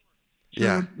chorus. So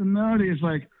Yeah. the melody is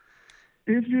like,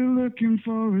 if you're looking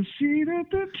for a seat at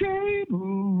the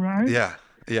table, right? Yeah.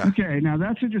 Yeah. Okay, now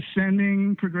that's a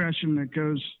descending progression that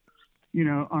goes,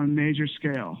 on major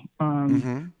scale.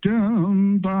 Dum,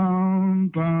 bum, bum,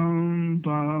 bum,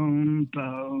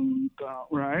 bum, bum,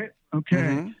 right? Okay.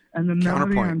 Mhm. And the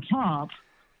melody Counterpoint. on top,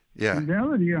 Yeah. the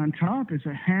melody on top is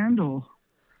a Handel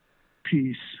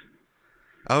piece.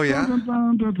 Oh yeah. Bum,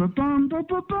 bum, bum, bum, bum, bum,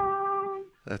 bum, bum.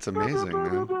 That's amazing,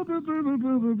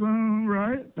 man.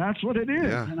 Right? That's what it is.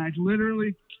 Yeah. And I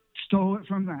literally stole it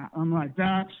from that. I'm like,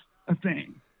 that's a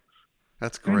thing.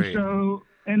 That's great.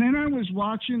 And then I was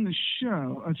watching the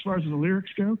show, as far as the lyrics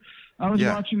go, I was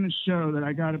Yeah. watching the show that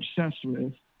I got obsessed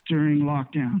with during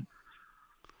lockdown.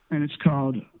 And it's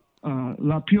called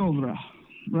La Piovra,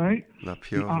 right? La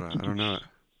Piovra. I don't know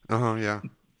it. Yeah.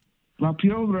 La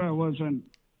Piovra was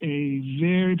a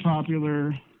very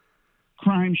popular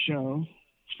crime show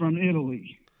from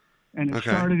Italy. And it Okay.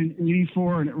 started in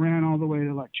 1984 and it ran all the way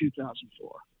to like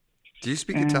 2004. Do you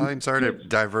speak And- Italian? Sorry to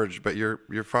diverge, but your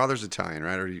father's Italian,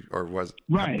 right? Or was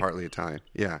Right. partly Italian?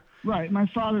 Yeah. Right. My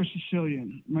father's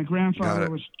Sicilian. My Got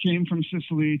grandfather it. came from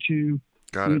Sicily to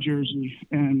Got New it. Jersey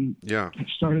and Yeah.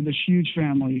 started this huge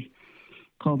family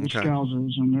called the Okay.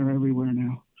 Scalzos, and they're everywhere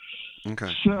now.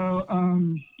 Okay. So,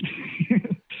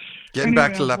 Getting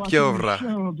back anyway, to I La was watching a Piovra.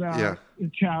 show about Yeah.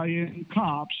 Italian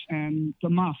cops and the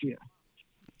mafia.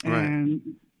 Right. And,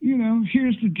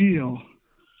 here's the deal.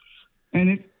 And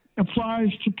it applies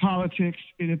to politics.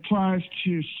 It applies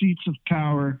to seats of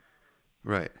power.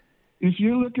 Right. If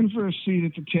you're looking for a seat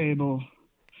at the table,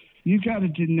 you got to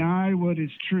deny what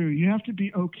is true. You have to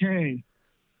be okay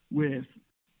with,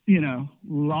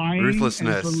 lying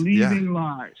Ruthlessness, and believing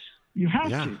lies. You have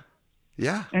Yeah. to.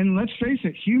 Yeah. And let's face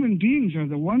it, human beings are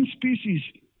the one species,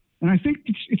 and I think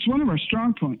it's one of our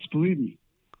strong points, believe me,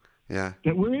 Yeah.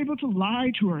 that we're able to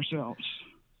lie to ourselves.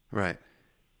 Right.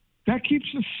 That keeps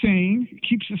us sane. It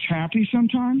keeps us happy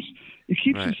sometimes. It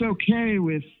keeps Right. us okay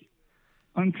with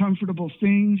uncomfortable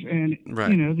things and, Right.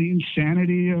 the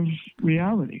insanity of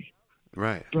reality.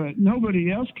 Right. But nobody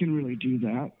else can really do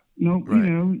that. No, Right.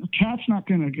 a cat's not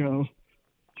going to go,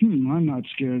 I'm not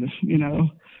scared of,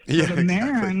 Yeah, But a man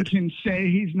exactly. can say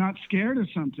he's not scared of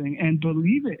something and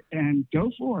believe it and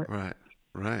go for it. Right.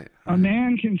 Right. A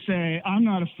man can say, I'm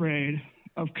not afraid,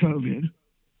 of COVID.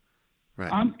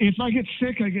 Right. If I get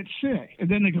sick, I get sick. And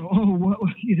then they go, oh, what,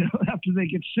 after they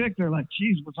get sick, they're like,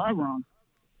 geez, was I wrong?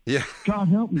 Yeah. God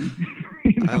help me.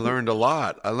 I learned a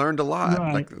lot.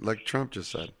 Right. Like Trump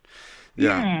just said.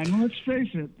 Yeah. And let's face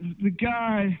it, the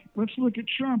guy, let's look at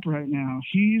Trump right now.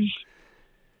 He's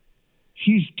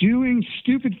doing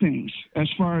stupid things as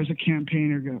far as a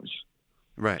campaigner goes.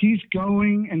 Right. He's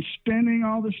going and spending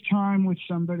all this time with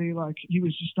somebody, like he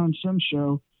was just on some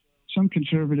show, some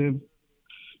conservative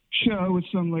show with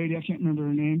some lady. I can't remember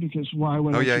her name because why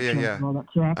would I keep all that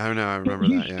crap? I don't know. I remember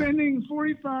but that. He's spending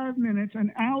 45 minutes,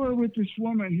 an hour with this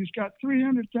woman who's got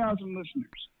 300,000 listeners,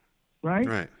 right?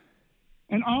 Right.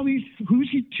 And all these,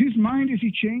 whose mind is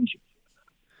he changing?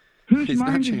 Whose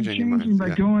mind is he changing by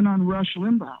going on Rush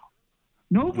Limbaugh?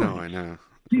 Nobody. No, I know.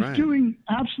 He's doing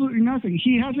absolutely nothing.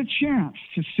 He has a chance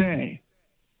to say,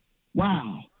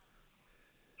 wow,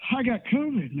 I got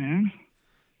COVID, man.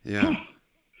 Yeah.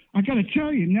 I got to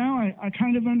tell you, now I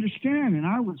kind of understand, and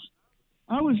I was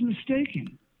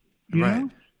mistaken. You know?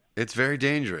 It's very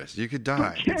dangerous. You could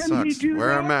die. But It sucks. He do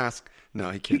Wear that? a mask.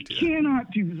 No, he can't do that. He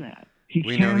cannot do that.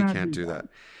 We know he can't do that.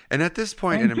 And at this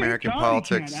point in American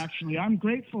politics, actually, I'm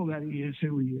grateful that he is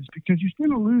who he is because he's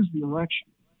going to lose the election.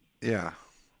 Yeah,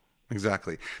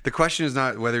 exactly. The question is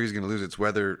not whether he's going to lose;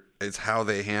 it's how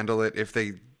they handle it. If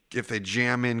they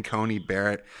jam in Coney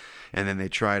Barrett, and then they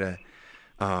try to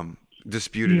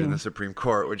dispute it in the Supreme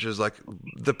Court, which is like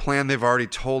the plan they've already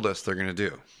told us they're going to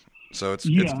do. So it's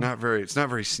not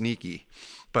very sneaky.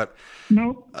 But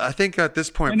nope. I think at this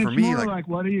point, and for it's me, more like,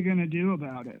 what are you going to do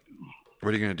about it? What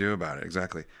are you going to do about it?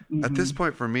 Exactly. Mm-hmm. At this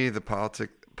point, for me, the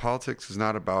politics is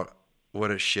not about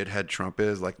what a shithead Trump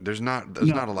is. Like, there's not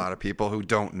a lot of people who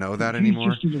don't know that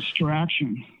anymore. He's just a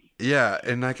distraction. Yeah,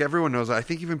 and like everyone knows that. I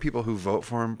think even people who vote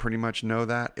for him pretty much know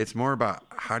that. It's more about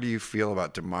how do you feel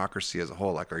about democracy as a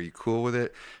whole? Like, are you cool with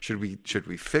it? Should we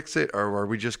fix it, or are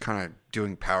we just kind of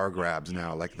doing power grabs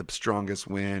now, like the strongest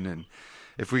win? And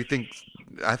if we think,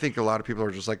 I think a lot of people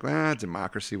are just like,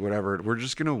 democracy, whatever. We're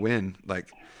just gonna win. Like,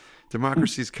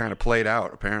 democracy's kind of played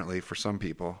out apparently for some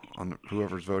people on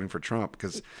whoever's voting for Trump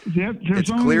because it's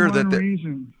clear that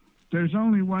there's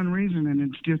only one reason,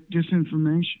 and it's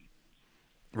disinformation.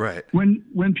 Right.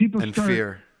 When people and start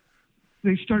fear,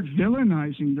 they start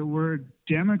villainizing the word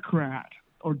Democrat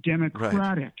or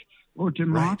democratic or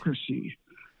democracy.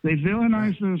 They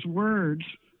villainize those words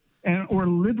or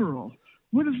liberal.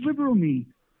 What does liberal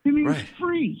mean? It means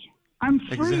free. I'm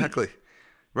free. Exactly.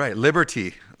 Right.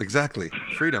 Liberty. Exactly.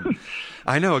 Freedom.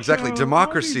 I know. Exactly. So,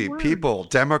 democracy. People.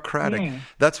 Democratic. Yeah.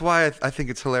 That's why I think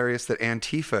it's hilarious that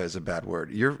Antifa is a bad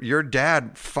word. Your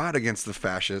dad fought against the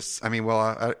fascists. I mean,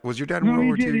 was your dad in World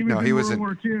War II? No, he was in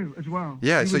World War II as well.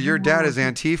 Yeah. So your dad is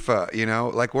Antifa, you know,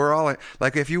 like we're all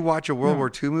like, if you watch a World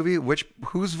War II movie,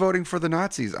 who's voting for the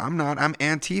Nazis? I'm not. I'm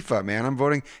Antifa, man. I'm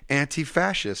voting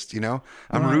anti-fascist, you know,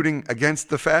 I'm rooting against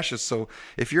the fascists. So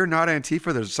if you're not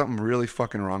Antifa, there's something really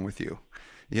fucking wrong with you.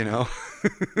 You know,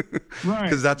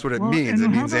 because that's what it means. It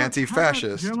means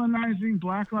anti-fascist. How about villainizing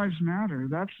Black Lives Matter?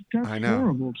 That's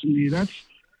horrible to me.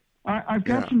 I've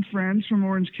got some friends from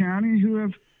Orange County who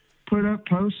have put up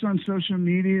posts on social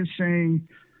media saying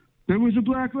there was a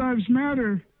Black Lives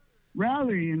Matter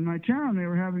rally in my town. They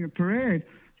were having a parade.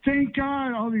 Thank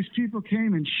God all these people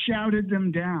came and shouted them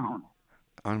down.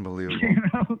 Unbelievable. You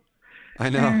know? I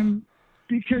know. And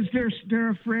because they're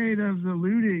afraid of the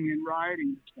looting and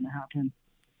rioting that's going to happen.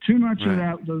 Too much of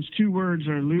that, those two words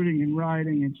are looting and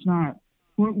rioting. It's not.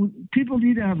 People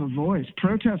need to have a voice.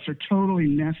 Protests are totally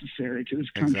necessary to this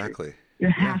country. Exactly.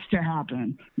 It has to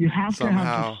happen. You have to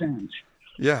have dissent.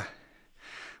 Yeah.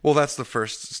 Well, that's the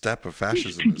first step of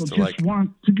fascism. These people just want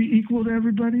to be equal to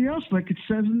everybody else, like it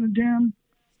says in the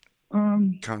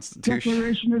damn Constitution.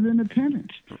 Declaration of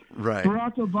Independence. Right.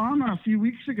 Barack Obama a few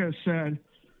weeks ago said,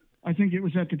 I think it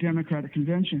was at the Democratic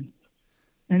Convention,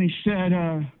 and he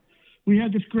said, we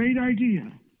had this great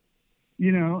idea,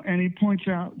 you know, and he points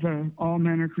out the all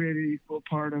men are created equal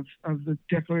part of the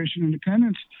Declaration of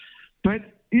Independence. But,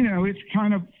 you know, it's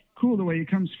kind of cool the way he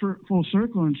comes full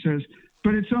circle and says,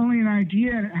 but it's only an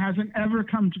idea and it hasn't ever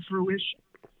come to fruition.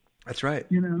 That's right.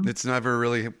 You know, it's never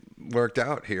really worked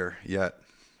out here yet.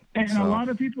 And a lot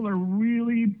of people are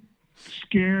really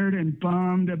scared and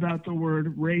bummed about the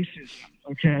word racism.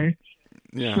 Okay.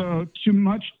 Yeah. So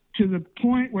to the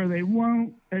point where they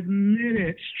won't admit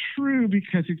it's true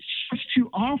because it's just too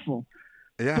awful.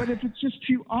 Yeah. But if it's just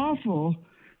too awful,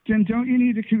 then don't you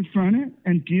need to confront it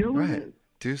and deal with it?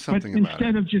 Do something about it.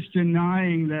 Instead of just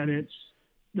denying that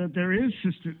there is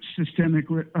systemic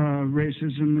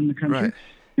racism in the country. Right.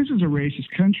 This is a racist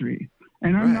country.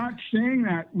 And I'm not saying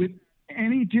that with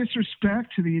any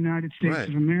disrespect to the United States Right.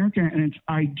 of America and its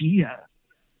idea,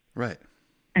 Right.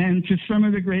 and to some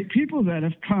of the great people that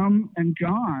have come and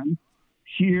gone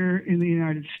here in the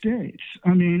United States.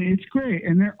 I mean, it's great,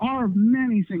 and there are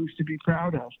many things to be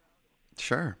proud of.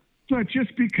 Sure. But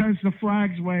just because the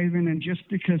flag's waving and just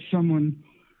because someone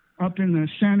up in the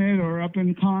Senate or up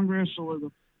in Congress or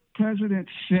the president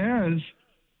says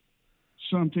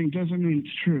something doesn't mean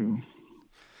it's true.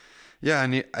 Yeah,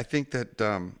 and I think that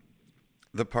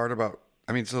the part about,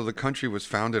 I mean, so the country was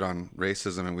founded on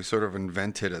racism, and we sort of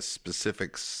invented a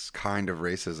specific kind of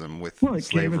racism with Well, it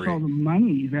slavery. gave us all the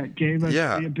money that gave us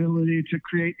Yeah. the ability to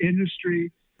create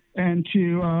industry and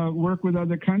to work with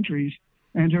other countries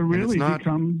and to really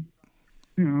become,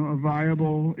 a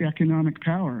viable economic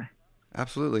power.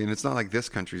 Absolutely, and it's not like this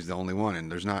country's the only one,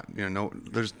 and there's not,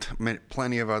 there's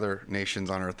plenty of other nations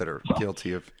on earth that are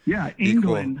guilty of Yeah,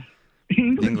 equal. England,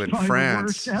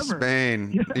 France, the worst ever.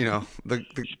 Spain, Yeah. the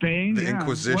Spain, the yeah.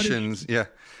 Inquisitions, the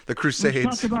Let's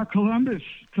Crusades. talk about Columbus,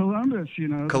 the Columbus,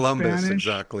 Spanish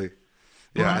exactly.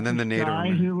 Yeah, and then the Native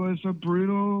guy who was a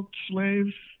brutal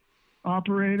slave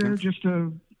operator, just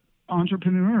a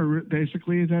entrepreneur,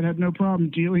 basically, that had no problem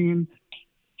dealing in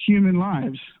human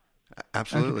lives as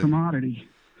Absolutely. a commodity.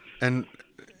 And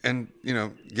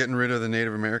getting rid of the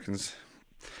Native Americans.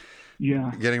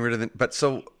 Yeah. Getting rid of them. But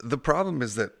so the problem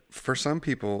is that for some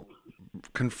people,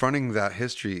 confronting that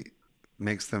history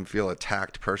makes them feel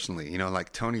attacked personally.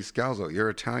 Like Tony Scalzo, you're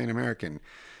Italian American.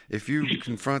 If you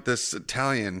confront this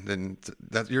Italian, then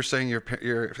that you're saying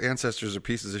your ancestors are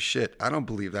pieces of shit. I don't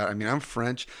believe that. I mean, I'm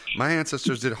French. My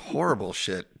ancestors did horrible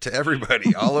shit to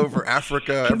everybody all over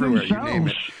Africa, everywhere, you name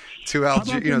it. To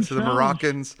Algeria, to the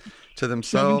Moroccans, to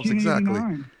themselves. Exactly.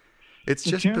 It's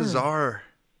just bizarre.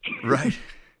 Right.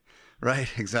 Right,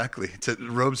 exactly. To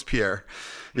Robespierre.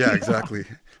 Yeah, exactly.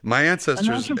 My ancestors.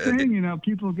 And that's the thing,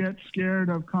 people get scared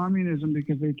of communism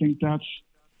because they think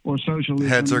or socialism.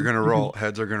 Heads are going to roll.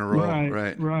 Heads are going to roll.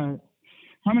 Right.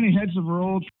 How many heads have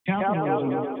rolled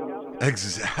capitalism?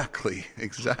 Exactly.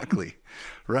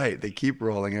 Right. They keep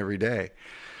rolling every day.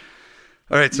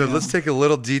 All right, so let's take a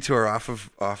little detour off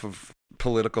of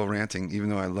political ranting, even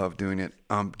though I love doing it.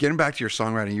 Getting back to your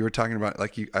songwriting, you were talking about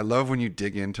I love when you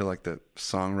dig into like the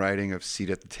songwriting of Seat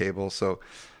at the Table. So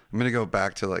I'm going to go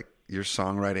back to like your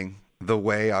songwriting. The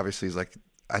Way obviously is like,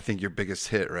 I think your biggest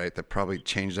hit, right? That probably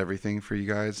changed everything for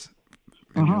you guys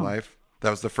in your life. That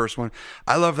was the first one.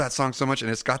 I love that song so much,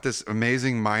 and it's got this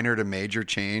amazing minor to major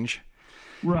change.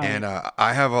 Right. And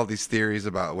I have all these theories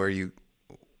about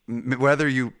whether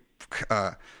you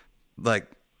like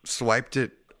swiped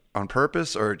it on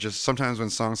purpose, or just sometimes when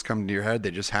songs come to your head,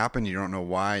 they just happen. You don't know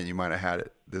why, and you might have had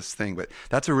this thing. But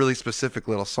that's a really specific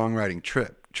little songwriting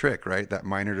trick, right? That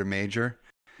minor to major.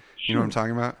 You know what I'm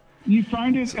talking about? You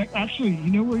find it, actually,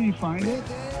 you know where you find it?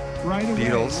 Right away.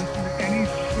 Beatles. Listen to any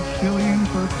Sicilian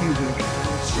folk music.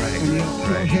 Right. And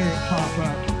you'll hear it pop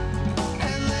up.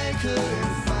 And they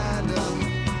couldn't find them.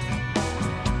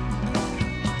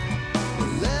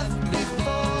 Left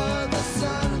before the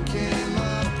sun came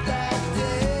up that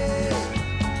day.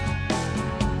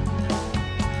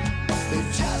 They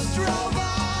just drove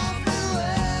off and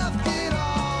left it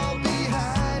all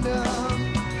behind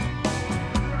them.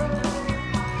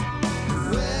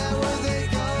 Where were they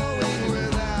going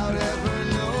without ever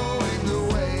knowing the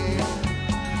way?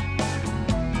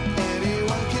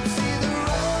 Anyone can see the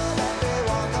road they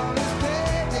walk on is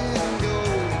paved in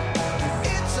gold.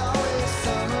 It's always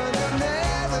summer, they'll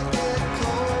never get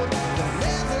cold. They'll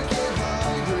never get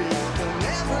hungry, they'll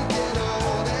never get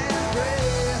old and gray.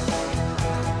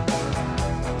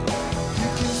 You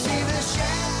can see the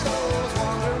shadows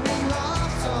wandering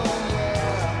off somewhere.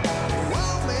 They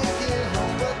won't make it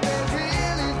home, but they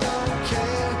really don't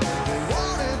care. They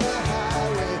wanted the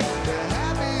highway, they're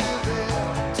happier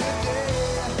there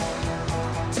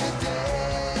today.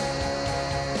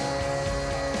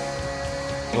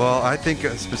 Well, I think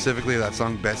specifically that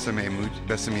song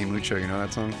Besame Mucho. You know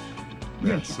that song?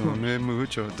 Yes, of course. Besame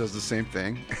Mucho. It does the same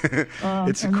thing.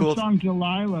 It's and a cool. the song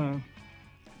Delilah,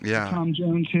 Yeah. Tom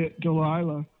Jones hit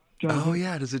Delilah. Oh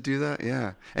yeah, does it do that?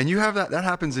 Yeah, and you have that. That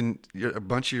happens in a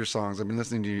bunch of your songs. I've been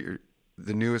listening to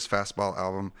the newest Fastball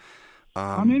album.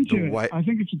 I'm into it. I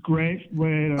think it's a great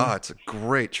way to. Oh, it's a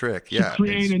great trick. To Yeah,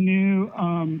 create a new,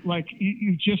 like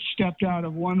you just stepped out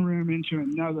of one room into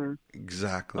another.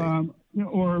 exactly.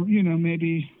 Or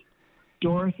maybe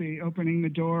Dorothy opening the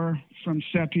door from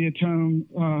sepia tone,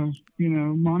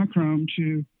 monochrome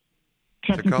to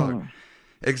Technicolor.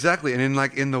 Exactly. And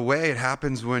in the way it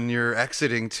happens when you're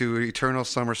exiting to eternal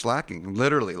summer slacking,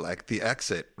 literally, like the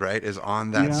exit, right, is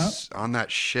on that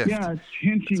shift. Yeah, it's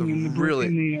hinting in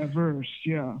the verse.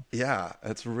 Yeah. Yeah,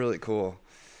 it's really cool.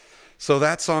 So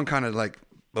that song kind of like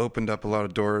opened up a lot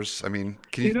of doors. I mean,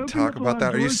 can you talk about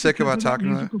that? Are you sick about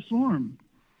talking about that? Form.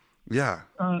 Yeah.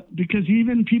 Because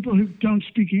even people who don't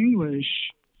speak English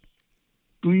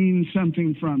glean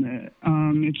something from it.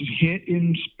 It's a hit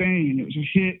in Spain. It was a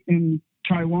hit in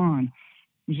Taiwan.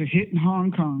 It was a hit in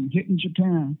Hong Kong, hit in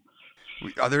Japan.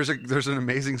 There's an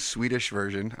amazing Swedish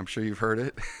version. I'm sure you've heard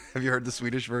it. Have you heard the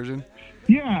Swedish version?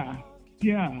 Yeah.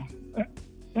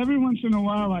 Every once in a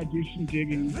while I do some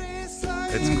digging.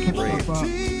 It's great.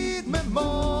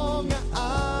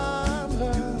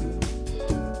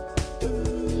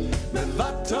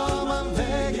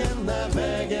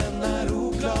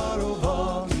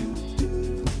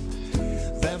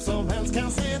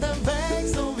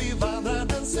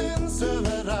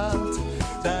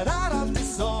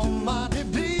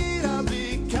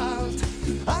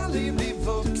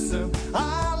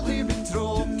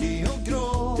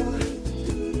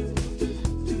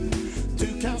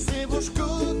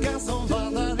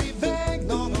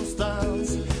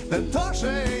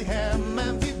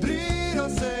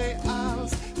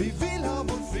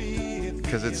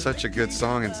 Because it's such a good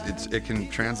song, it can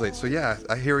translate. So yeah,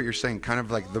 I hear what you're saying. Kind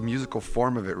of like the musical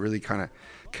form of it really kind of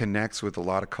connects with a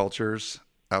lot of cultures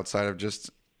outside of just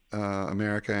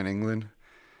America and England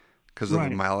because of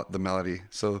the melody.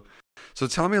 So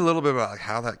tell me a little bit about like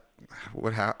how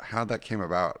that came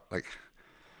about, like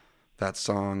that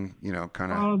song.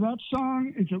 Kind of. Oh, that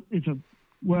song it's a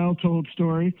well told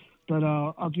story, but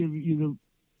I'll give you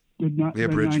the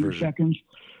abridged 90 version. Seconds.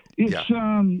 It's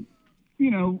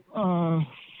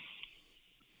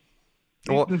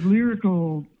the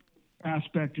lyrical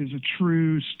aspect is a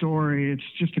true story. It's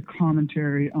just a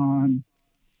commentary on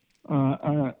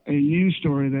a news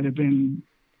story that had been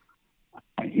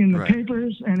in the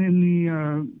papers and in the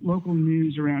local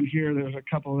news around here. There's a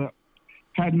couple that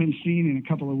hadn't been seen in a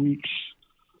couple of weeks.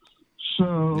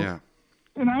 So,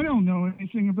 and I don't know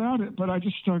anything about it, but I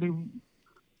just started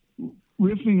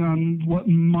riffing on what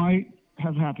might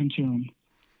have happened to him.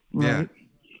 Right. Yeah.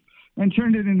 And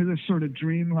turned it into this sort of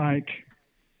dreamlike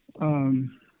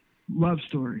love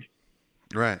story.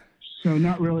 Right. So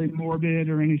not really morbid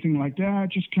or anything like that.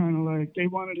 Just kind of like they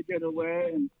wanted to get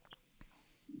away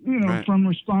and, from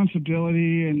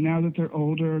responsibility. And now that they're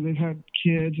older, they've had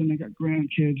kids and they got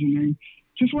grandkids and they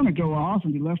just want to go off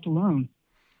and be left alone.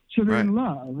 So they're in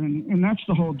love. And that's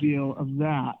the whole deal of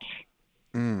that.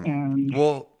 And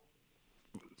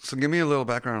so give me a little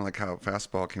background on like how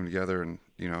Fastball came together and,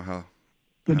 how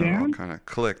the it all band kind of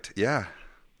clicked. Yeah.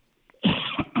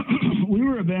 We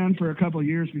were a band for a couple of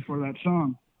years before that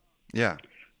song. Yeah.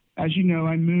 As you know,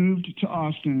 I moved to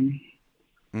Austin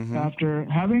after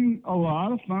having a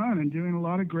lot of fun and doing a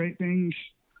lot of great things,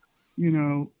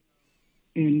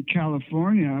 in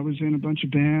California. I was in a bunch of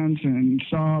bands and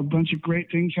saw a bunch of great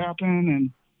things happen.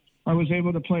 And I was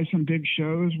able to play some big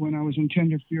shows when I was in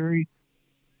Tender Fury,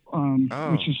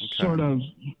 which is sort of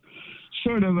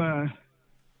a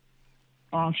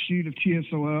offshoot of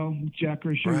TSOL, Jack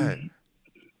Risher. Right.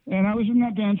 And I was in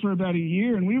that band for about a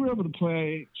year, and we were able to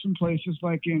play some places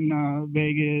like in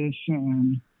Vegas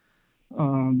and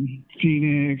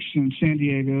Phoenix and San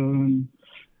Diego, and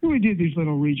we did these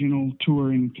little regional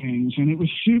touring things, and it was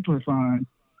super fun.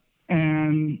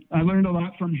 And I learned a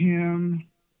lot from him.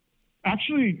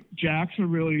 Actually, Jack's got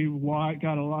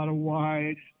a lot of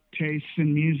wide tastes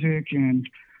in music, and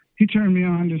he turned me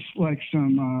on to like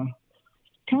some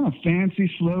kind of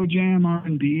fancy slow jam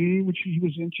R&B, which he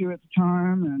was into at the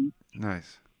time. And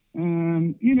nice.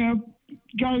 And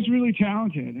guy's really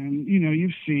talented, and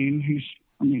you've seen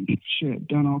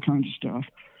done all kinds of stuff.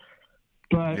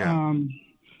 But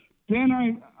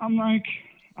then I'm like,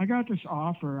 I got this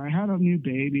offer. I had a new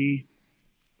baby,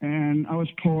 and I was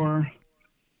poor,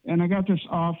 and I got this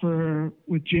offer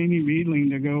with Jamie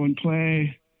Riedling to go and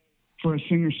play for a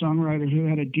singer-songwriter who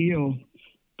had a deal,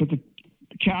 but the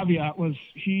caveat was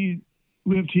he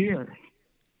lived here.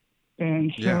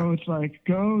 And so it's like,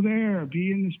 go there,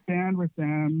 be in this band with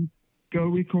them, go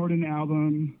record an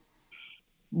album.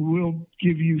 We'll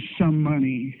give you some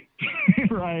money.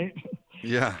 Right?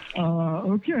 Yeah.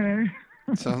 Okay.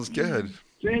 Sounds good.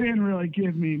 They didn't really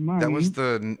give me money. There was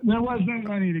no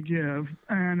money to give.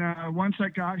 And once I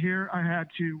got here, I had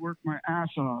to work my ass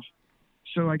off.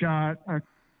 So I got a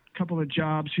couple of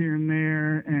jobs here and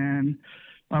there, and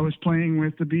I was playing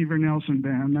with the Beaver Nelson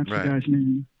Band. That's the guy's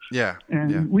name. Yeah.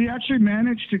 And we actually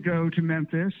managed to go to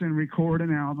Memphis and record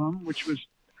an album, which was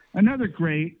another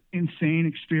great, insane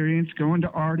experience, going to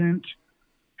Ardent,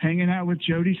 hanging out with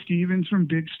Jody Stevens from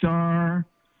Big Star,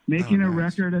 making a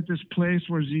record at this place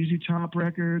where ZZ Top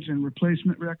records and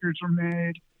replacement records were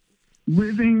made,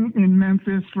 living in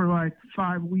Memphis for like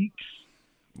 5 weeks,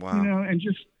 and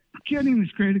just getting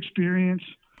this great experience.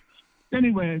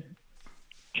 Anyway,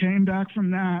 came back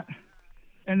from that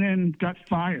and then got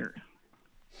fired.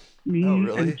 Me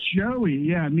and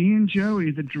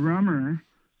Joey, the drummer.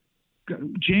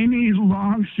 Jamie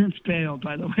long since bailed,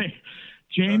 by the way.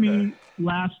 Jamie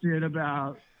lasted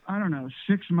about,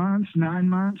 6 months, 9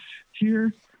 months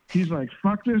here. He's like,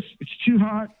 fuck this. It's too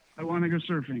hot. I want to go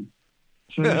surfing.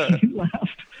 So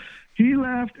he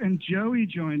left, and Joey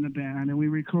joined the band, and we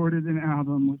recorded an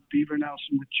album with Beaver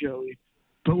Nelson with Joey.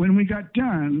 But when we got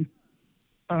done,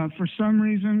 for some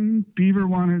reason, Beaver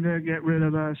wanted to get rid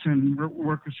of us and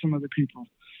work with some other people.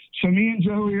 So me and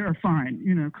Joey are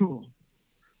fine, cool.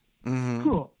 Mm-hmm.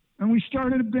 Cool. And we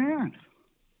started a band.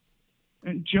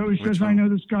 And Joey says, I know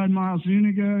this guy, Miles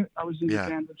Zuniga. I was in the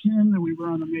band with him, and we were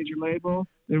on a major label.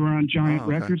 They were on Giant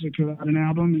Records. They put out an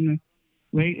album in the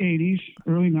late 80s,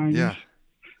 early 90s.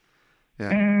 Yeah.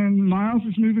 And Miles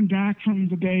is moving back from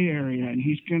the Bay Area, and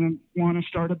he's going to want to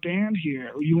start a band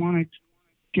here. You want to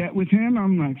get with him?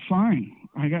 I'm like, fine.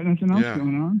 I got nothing else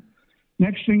going on.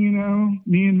 Next thing you know,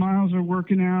 me and Miles are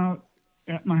working out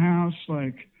at my house,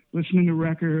 like listening to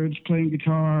records, playing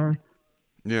guitar,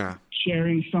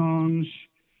 sharing songs.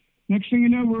 Next thing you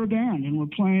know, we're a band, and we're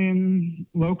playing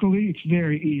locally. It's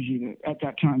very easy at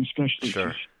that time, especially.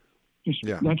 Sure. Just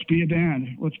let's be a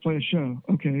band. Let's play a show.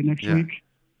 Okay, next week,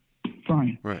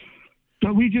 fine. Right.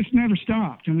 But we just never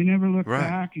stopped, and we never looked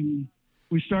back, and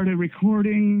we started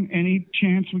recording any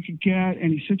chance we could get,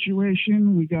 any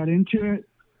situation. We got into it.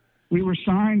 We were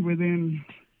signed within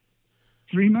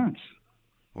 3 months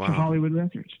to Hollywood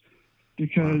Records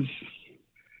because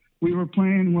we were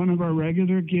playing one of our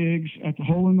regular gigs at the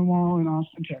Hole in the Wall in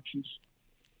Austin, Texas.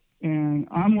 And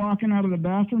I'm walking out of the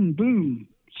bathroom, boom,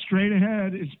 straight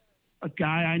ahead is a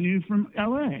guy I knew from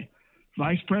L.A.,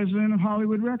 vice president of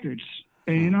Hollywood Records,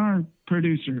 A&R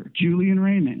producer, Julian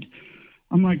Raymond.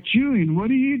 I'm like, Julian,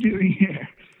 what are you doing here?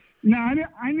 Now,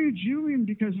 I knew Julian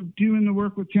because of doing the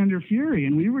work with Tender Fury,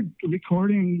 and we were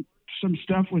recording some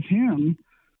stuff with him.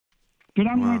 But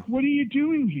I'm like, what are you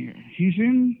doing here? He's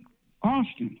in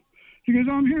Austin. He goes,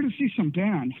 I'm here to see some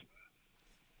band.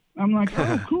 I'm like,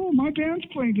 oh, cool, my band's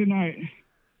playing tonight.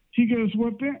 He goes,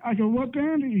 what band? I go, what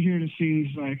band are you here to see?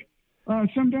 He's like,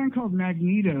 some band called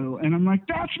Magneto. And I'm like,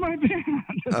 that's my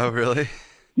band. Oh, really?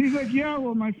 He's like, yeah,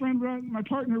 well, my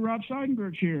partner, Rob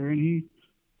Seidenberg's here, and he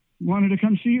wanted to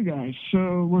come see you guys.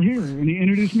 So we're here. And he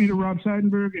introduced me to Rob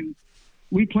Seidenberg, and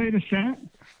we played a set,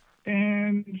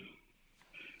 and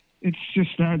it's just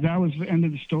that was the end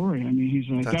of the story. I mean, he's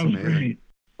like, that was great.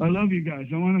 I love you guys.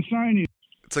 I want to sign you.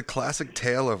 It's a classic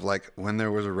tale of like when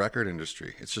there was a record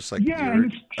industry. It's just like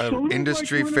an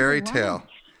industry like fairy tale.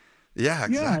 Yeah,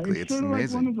 exactly. It's sort of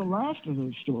amazing. Like one of the last of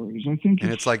those stories, I think.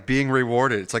 And it's like being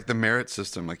rewarded. It's like the merit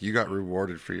system. Like you got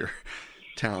rewarded for your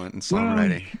talent and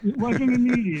songwriting. Well, it wasn't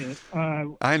immediate.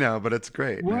 I know, but it's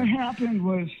great. What happened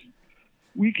was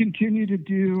we continued to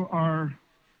do our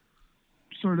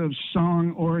sort of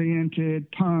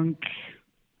song-oriented, punk,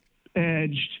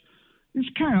 edged. It's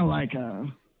kind of like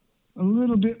a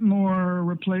little bit more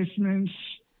Replacements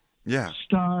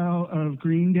style of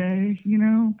Green Day,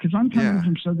 because I'm coming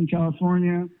from Southern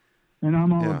California, and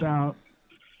I'm all about,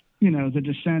 the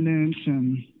Descendants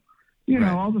and,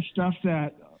 all the stuff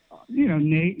that,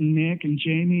 Nate and Nick and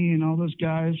Jamie and all those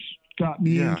guys got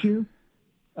me into.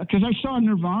 Because I saw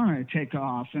Nirvana take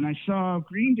off, and I saw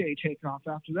Green Day take off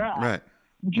after that. Right.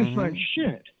 Just like,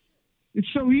 shit. It's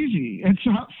so easy. It's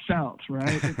how it felt,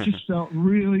 right? It just felt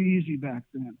really easy back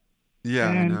then.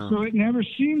 Yeah, and so it never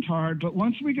seemed hard. But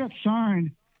once we got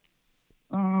signed,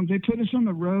 they put us on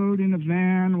the road in a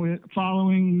van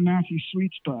following Matthew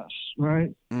Sweet's bus,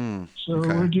 right? So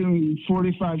we're doing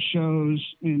 45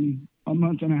 shows in a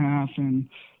month and a half and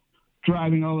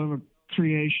driving all over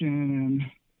creation and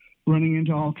running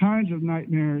into all kinds of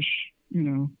nightmarish,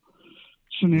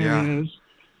 scenarios.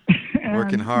 And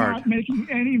working hard. Not making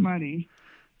any money.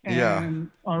 And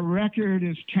our record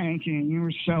is tanking.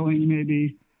 We're selling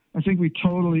maybe, I think we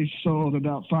totally sold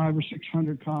about 500 or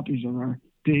 600 copies of our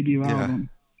debut album.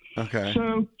 Okay.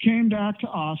 So came back to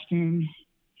Austin.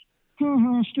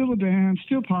 Still a band,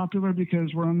 still popular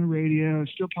because we're on the radio,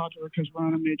 still popular because we're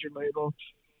on a major label.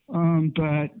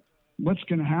 But what's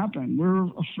going to happen? We're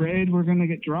afraid we're going to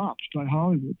get dropped by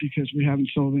Hollywood because we haven't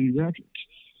sold any records.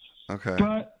 Okay.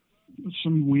 But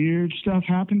some weird stuff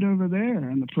happened over there,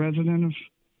 and the president of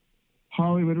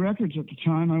Hollywood Records at the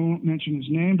time. I won't mention his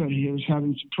name, but he was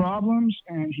having some problems,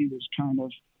 and he was kind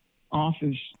of off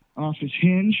his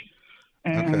hinge,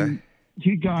 and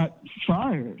he got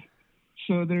fired.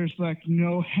 So there's like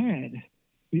no head.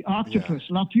 The octopus,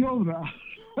 La Piovra.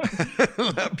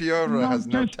 La Piovra has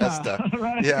no testa.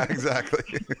 Right? Yeah,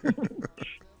 exactly.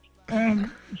 And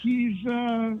he's,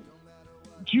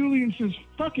 Julian says,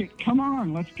 fuck it, come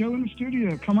on, let's go in the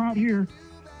studio. Come out here.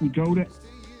 We go to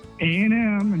A&M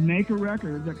and make a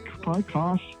record that probably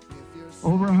costs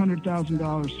over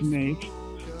 $100,000 to make.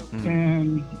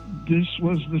 And this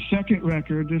was the second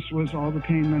record. This was All the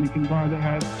Pain Money Can Buy that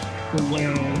had The Way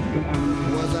and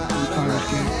Fire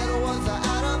Escape.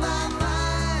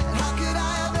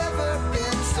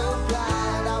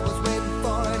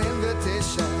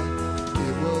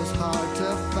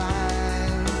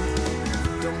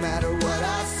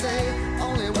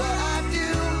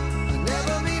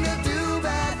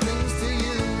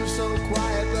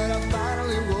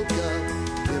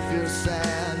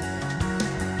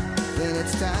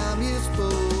 Time you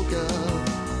spoke of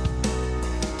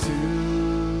to.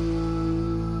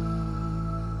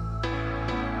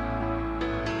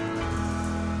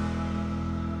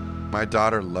 My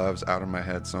daughter loves Out of My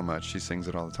Head so much. She sings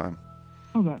it all the time.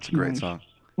 Oh, that's It's a great nice. song.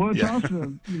 Well, it's Yeah.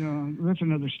 also, that's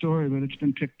another story, but it's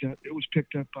been picked up. It was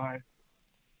picked up by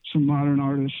some modern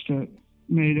artists that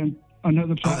made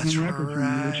another platinum record for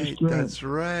me, which is great. That's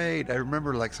right. I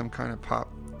remember like some kind of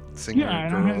pop singer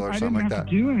Yeah, and girl or I something didn't like have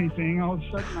that. to do anything. All of a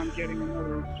sudden, I'm getting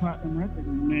another platinum record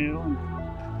in the mail and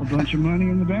a bunch of money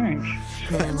in the bank.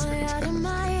 So that's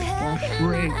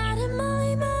great. Out of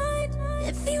my mind.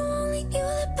 If you only knew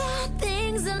the bad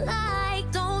things I like,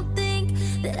 don't think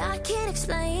that I can't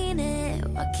explain it.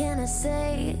 What can I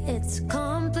say? It's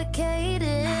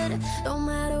complicated. Don't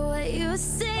matter what you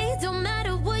say, don't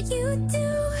matter what you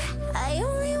do. I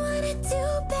only wanna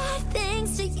do bad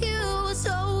things to you.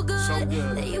 So good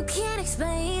that you can't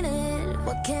explain it.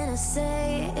 What can I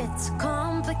say? It's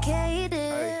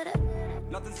complicated.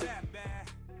 Nothing's that bad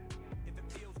if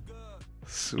it feels good.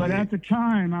 Sweet. But at the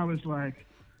time, I was like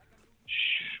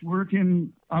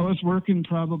working. I was working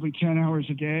probably 10 hours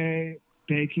a day,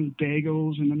 baking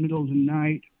bagels in the middle of the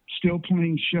night, still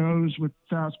playing shows with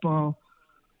Fastball,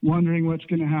 wondering what's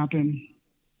going to happen.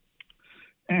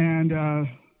 And,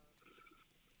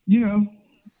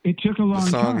 it took a long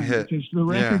song time hit. because the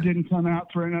record Yeah. didn't come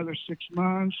out for another 6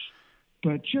 months.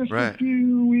 But just Right. a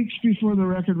few weeks before the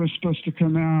record was supposed to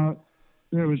come out,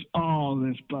 there was all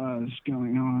this buzz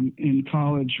going on in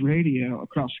college radio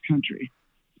across the country.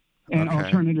 And Okay.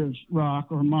 alternative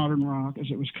rock, or modern rock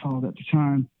as it was called at the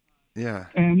time. Yeah.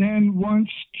 And then once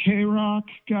K-Rock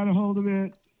got a hold of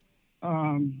it,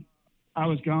 I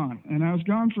was gone. And I was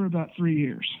gone for about 3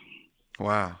 years.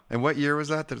 Wow. And what year was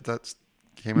that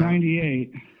came out?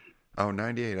 98. Oh,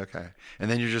 98. Okay. And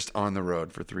then you're just on the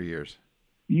road for 3 years.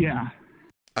 Yeah.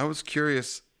 I was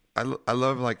curious. I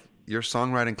love like your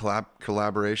songwriting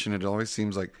collaboration. It always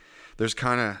seems like there's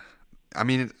kind of,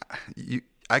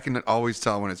 I can always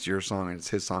tell when it's your song and it's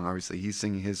his song. Obviously, he's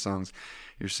singing his songs,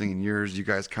 you're singing yours. You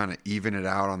guys kind of even it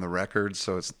out on the record,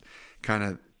 so it's kind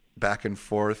of back and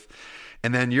forth.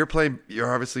 And then you're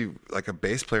obviously like a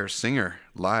bass player, singer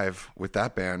live with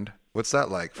that band. What's that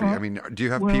like for you? I mean, do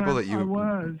you have people that you?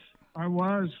 I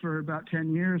was for about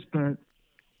 10 years, but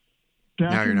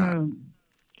Now you're not.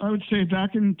 I would say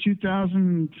back in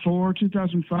 2004,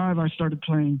 2005, I started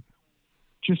playing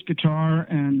just guitar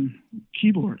and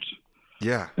keyboards.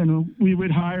 Yeah. And we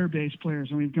would hire bass players,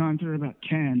 and we've gone through about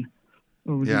 10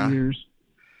 over the years.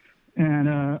 And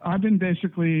I've been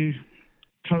basically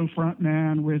co-front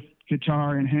man with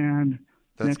guitar in hand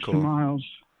next to Miles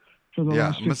for the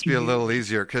last 15 it must be a years. little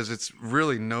easier because it's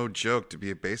really no joke to be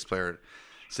a bass player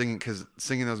singing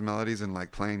those melodies and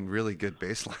like playing really good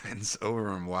bass lines over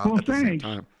them while at the same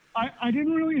time. I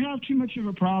didn't really have too much of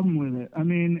a problem with it. I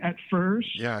mean, at first,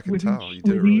 I can tell you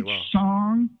did it really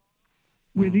well.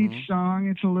 With each song,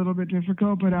 it's a little bit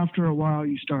difficult, but after a while,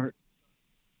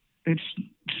 it's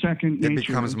second nature. It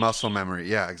becomes muscle memory.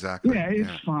 Yeah, exactly. Yeah,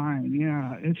 it's fine.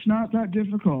 Yeah, it's not that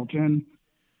difficult. And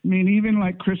I mean, even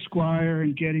like Chris Squire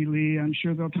and Geddy Lee, I'm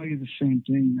sure they'll tell you the same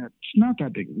thing, that it's not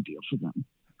that big of a deal for them.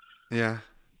 Yeah,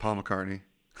 Paul McCartney.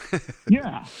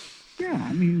 Yeah,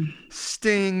 I mean,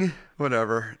 Sting,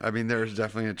 whatever. I mean, there's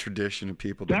definitely a tradition of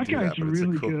people that do that. That guy's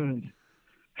really good.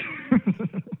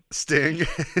 Sting.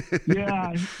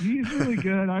 Yeah, he's really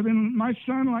good. My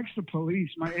son likes the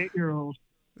Police, my 8-year-old.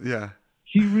 Yeah.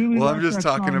 He really Well, likes I'm just that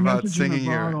talking song, about Message in a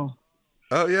singing your. Bottle.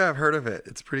 Oh yeah, I've heard of it.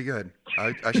 It's pretty good.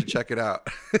 I should check it out.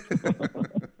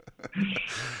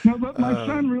 No, but my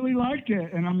son really liked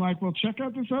it, and I'm like, well, check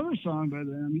out this other song by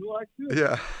them. You liked it?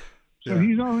 Yeah. So Yeah.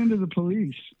 he's all into the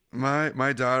Police. My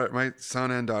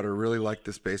son and daughter really like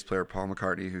this bass player Paul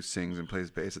McCartney, who sings and plays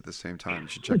bass at the same time. You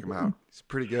should check him out. He's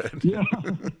pretty good. Yeah.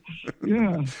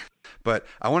 Yeah. But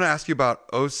I want to ask you about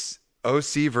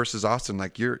OC versus Austin.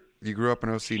 Like you grew up in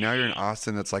OC, now you're in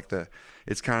Austin. It's like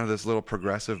it's kind of this little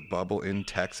progressive bubble in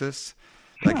Texas.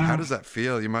 Like, how does that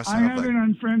feel? You must I have haven't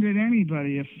unfriended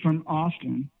anybody from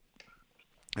Austin.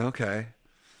 Okay.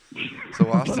 So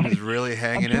Austin is really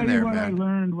hanging I'll tell in there, you what man. I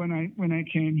learned when I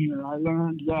came here. I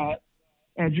learned that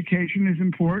education is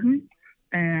important,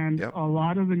 and Yep. a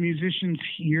lot of the musicians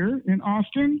here in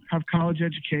Austin have college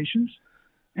educations,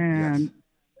 and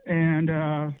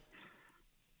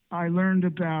I learned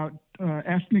about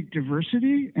ethnic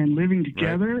diversity and living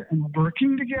together and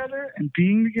working together and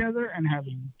being together and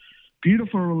having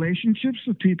beautiful relationships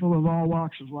with people of all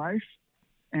walks of life,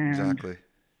 and Exactly.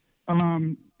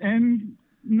 And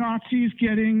Nazis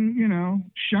getting,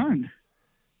 shunned.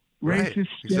 Right, Racists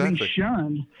getting exactly.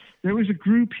 shunned. There was a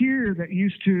group here that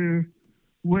used to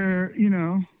wear,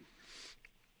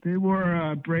 they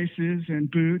wore braces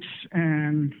and boots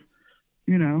and,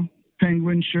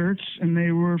 penguin shirts, and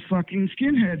they were fucking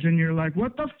skinheads. And you're like,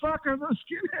 what the fuck are those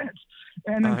skinheads?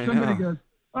 And then I somebody know. goes,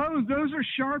 oh, those are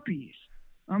Sharpies.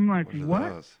 I'm like, What are what?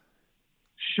 those?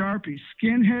 Sharpies.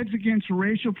 Skinheads against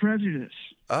racial prejudice.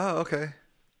 Oh, okay.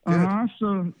 Good.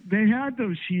 So they had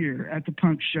those here at the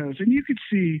punk shows. And you could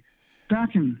see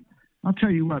I'll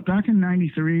tell you what, back in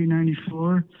 93,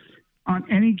 94, on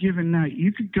any given night,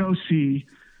 you could go see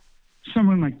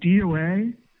someone like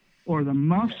DOA, or the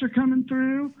Muffs are coming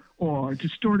through, or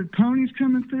Distorted Ponies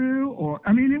coming through,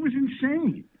 it was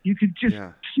insane. You could just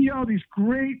see all these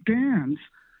great bands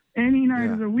any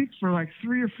night of the week for like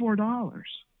 $3 or $4.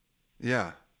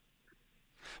 Yeah.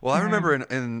 Well, I remember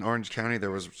in Orange County there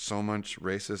was so much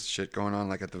racist shit going on.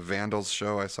 Like at the Vandals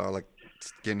show, I saw like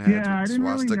skinheads I with didn't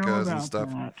really know swastikas about and stuff.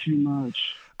 that too much.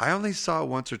 I only saw it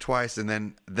once or twice, and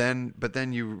then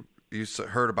you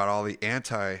heard about all the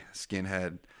anti-Nazi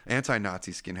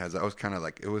skinheads. That was kind of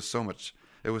like it was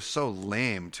so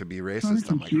lame to be racist.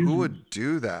 I'm like, who would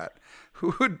do that?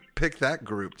 Who would pick that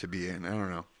group to be in? I don't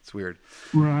know. It's weird.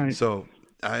 Right. So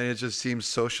it just seems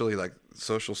socially like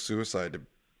social suicide to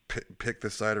pick the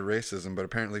side of racism, but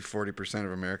apparently 40%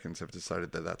 of Americans have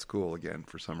decided that that's cool again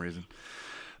for some reason.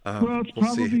 Well, it's we'll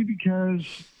probably see. because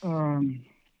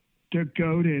they're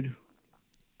goated,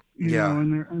 you know,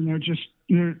 and they're just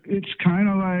it's kind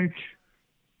of like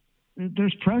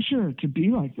there's pressure to be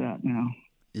like that now.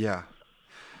 Yeah.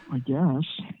 I guess.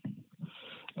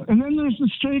 And then there's the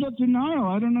straight up denial.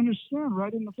 I don't understand.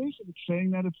 Right in the face of it,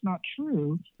 saying that it's not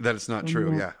true. That it's not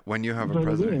true. Yeah. When you have a But it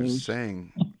president who's is.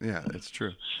 saying, yeah, it's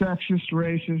true. Sexist,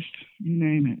 racist, you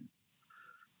name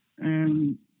it.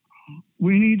 And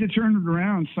we need to turn it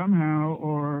around somehow,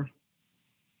 or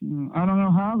I don't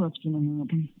know how that's going to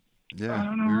happen. I Yeah,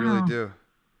 don't know we really how. do.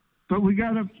 But we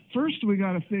got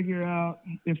to figure out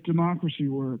if democracy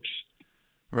works.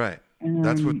 Right. And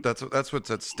That's what's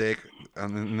at stake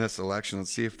in this election.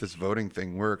 Let's see if this voting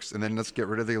thing works, and then let's get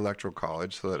rid of the electoral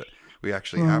college so that we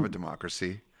actually have a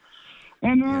democracy.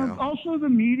 And know. also the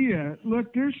media.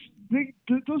 Look, those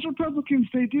Republicans,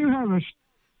 they do have a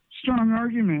strong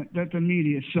argument that the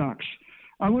media sucks.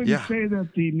 I wouldn't say that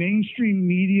the mainstream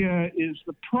media is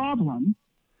the problem,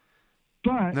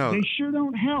 but they sure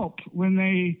don't help when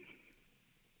they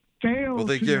fail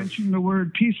to mention the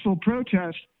word peaceful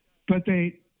protest, but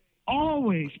they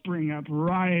always bring up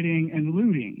rioting and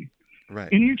looting. Right.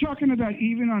 And you're talking about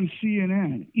even on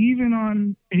CNN, even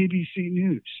on ABC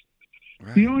News.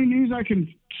 Right. The only news I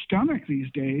can stomach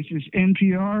these days is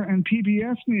NPR and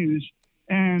PBS News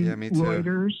and me too.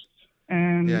 Reuters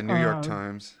and New York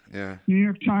Times. Yeah. New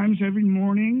York Times every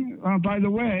morning. By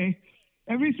the way,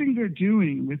 everything they're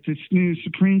doing with this new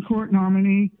Supreme Court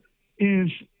nominee is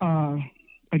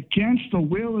against the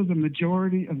will of the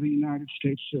majority of the United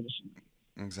States citizens.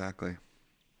 Exactly.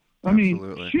 I mean,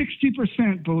 Absolutely.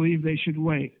 60% believe they should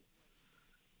wait.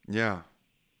 Yeah.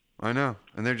 I know.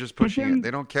 And they're just pushing it.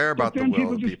 They don't care about the will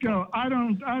people of just people. go, I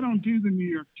don't do the New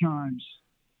York Times.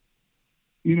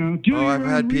 You know, do your I've own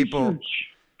had people research.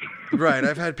 Right.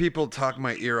 I've had people talk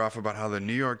my ear off about how the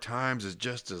New York Times is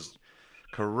just as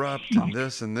corrupt and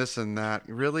this and this and that.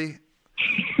 Really?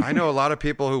 I know a lot of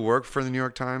people who work for the New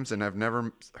York Times, and I've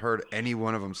never heard any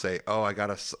one of them say, "Oh, I got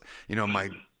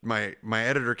my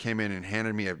editor came in and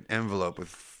handed me an envelope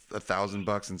with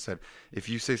 $1,000 and said, if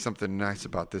you say something nice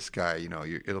about this guy,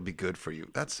 it'll be good for you."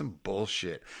 That's some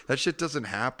bullshit. That shit doesn't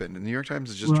happen. The New York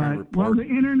Times is just trying to report. Well, the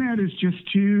internet is just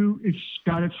it's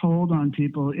got its hold on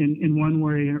people in one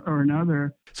way or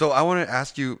another. So I want to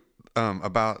ask you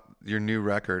about your new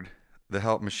record, The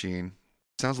Help Machine.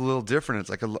 sounds a little different. It's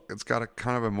like it's got a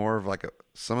kind of a more of like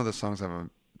some of the songs have a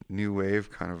new wave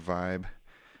kind of vibe.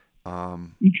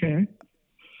 Okay.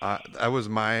 That was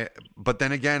but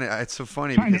then again, it's so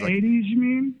funny Kind of because 80s, you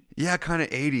mean? yeah, kind of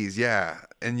 80s, yeah.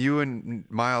 And you and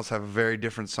Miles have very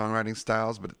different songwriting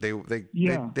styles, but they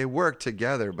work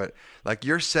together. But like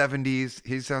your 70s,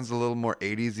 he sounds a little more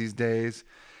 80s these days.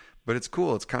 But it's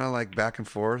cool. It's kind of like back and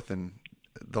forth, and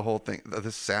the whole thing.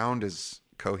 The sound is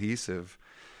cohesive.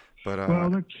 But well,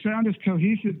 the sound is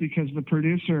cohesive because the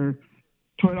producer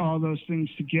put all those things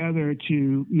together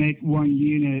to make one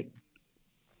unit.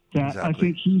 That exactly. I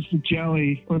think he's the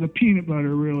jelly or the peanut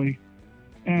butter, really,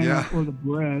 and or the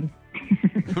bread.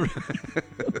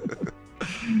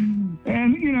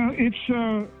 And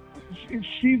it's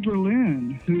Steve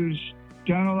Berlin, who's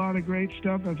done a lot of great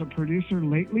stuff as a producer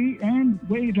lately and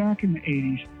way back in the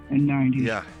 80s and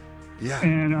 90s. Yeah.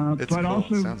 And but cool.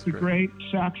 also Sounds the great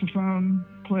saxophone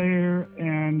player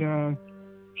and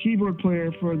keyboard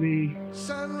player for the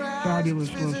fabulous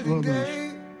Los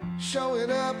Lobos. Showing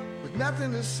up with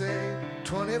nothing to say.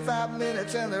 25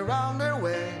 minutes and they're on their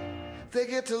way. They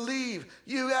get to leave,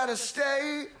 you gotta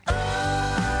stay. Oh,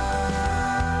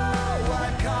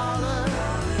 white collar,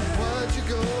 what you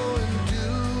go and do?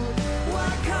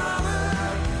 White collar,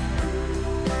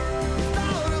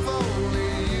 thought of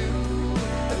only you.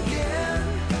 Again,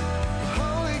 the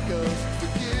Holy Ghost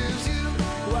forgives you.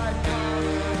 White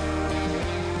collar.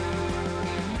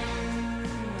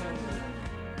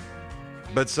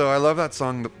 But so I love that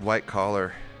song, White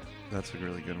Collar. That's a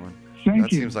really good one. Thank you.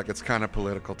 That seems like it's kind of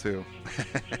political too.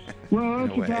 Well,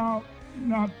 it's about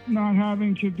not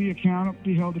having to be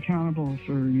held accountable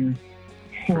for your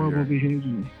horrible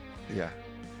behavior. Yeah.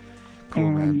 Cool,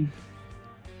 man.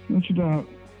 That's about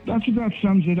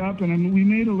sums it up. And I mean, we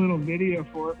made a little video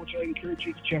for it, which I encourage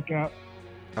you to check out.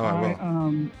 Oh, I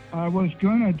will. I was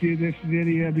gonna do this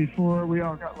video before we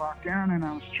all got locked down, and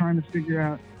I was trying to figure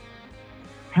out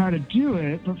how to do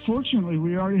it. But fortunately,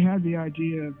 we already had the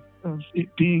idea of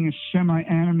it being a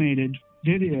semi-animated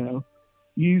video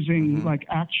using like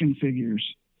action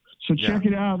figures. So check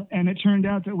it out. And it turned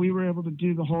out that we were able to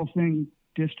do the whole thing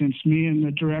distance, me and the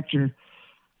director.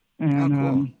 And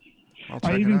cool.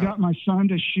 I even got my son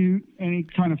to shoot any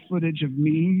kind of footage of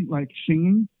me like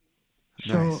singing.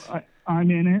 Nice. So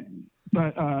I'm in it,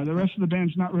 but the rest of the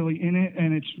band's not really in it.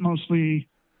 And it's mostly,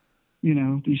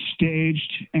 these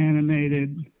staged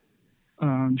animated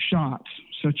shots.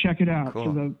 So check it out.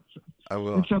 Cool. So I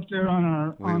will. It's up there on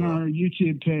our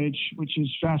YouTube page, which is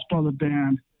Fastball the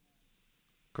Band.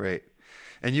 Great.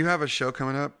 And you have a show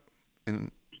coming up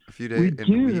in a few days. We in do. A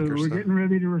week or We're so? getting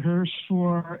ready to rehearse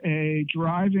for a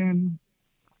drive-in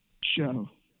show.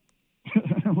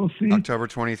 We'll see. October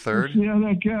 23rd. We'll see how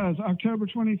that goes. October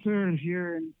 23rd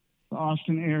here in the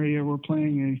Austin area. We're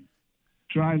playing a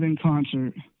drive-in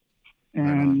concert,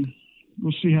 and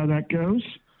we'll see how that goes.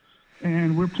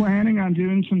 And we're planning on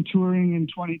doing some touring in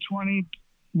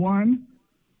 2021,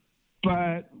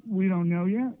 but we don't know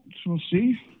yet. So we'll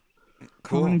see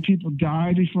how many people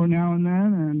die between now and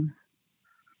then, and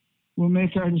we'll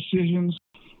make our decisions.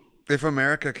 If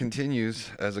America continues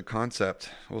as a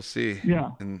concept, we'll see.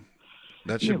 Yeah. And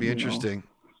that should be interesting.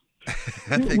 I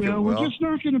think it will. it will. We're just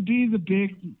not going to be the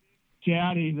big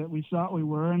daddy that we thought we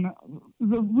were. And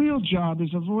the real job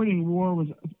is avoiding war with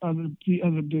the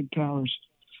other big powers.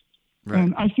 Right.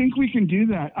 And I think we can do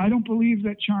that. I don't believe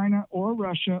that China or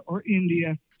Russia or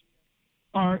India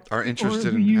are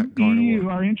interested or in the going to EU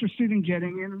war. are interested in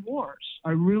getting in wars. I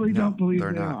really don't believe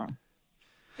they're they not. are.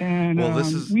 And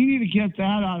we need to get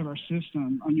that out of our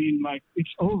system. I mean, it's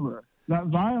over. That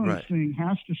violence thing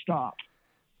has to stop.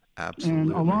 Absolutely.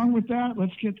 And along with that,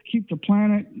 let's keep the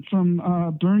planet from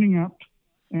burning up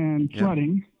and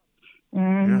flooding,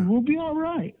 and we'll be all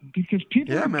right because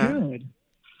people are good.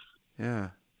 Yeah.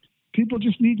 People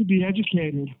just need to be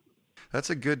educated. That's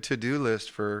a good to-do list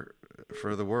for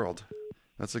the world.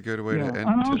 That's a good way to end.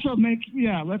 And also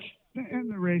let's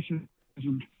end the racism.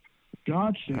 For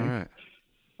God's sake. All right.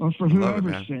 Or for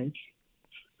whoever's sake.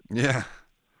 Yeah.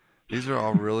 These are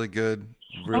all really good,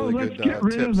 good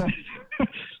tips.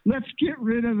 Let's get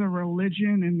rid of the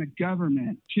religion and the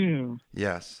government, too.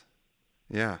 Yes.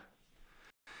 Yeah.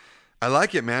 I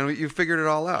like it, man. You figured it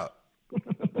all out.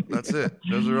 That's it.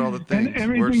 Those are all the things.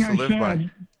 And words to live by.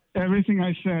 Everything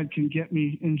I said can get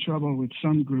me in trouble with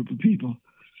some group of people.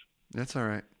 That's all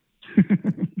right.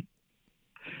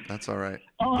 That's all right.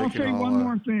 Oh, I'll say one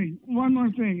more thing. One more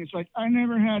thing. It's like I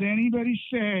never had anybody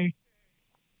say,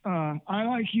 I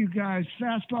like you guys,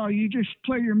 Fastball, you just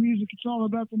play your music. It's all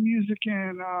about the music,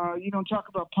 and you don't talk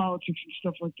about politics and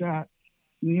stuff like that.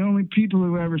 And the only people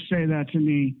who ever say that to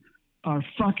me are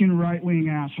fucking right-wing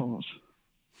assholes.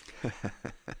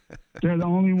 They're the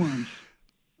only ones.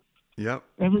 Yep.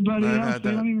 Everybody I've else, had they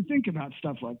that. don't even think about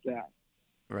stuff like that.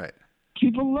 Right.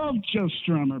 People love Joe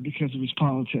Strummer because of his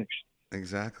politics.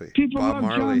 Exactly. People Bob love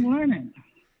Marley. John Lennon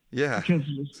Yeah. because of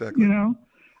his, Exactly. you know.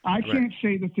 I can't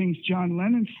say the things John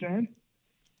Lennon said,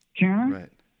 can I? Right.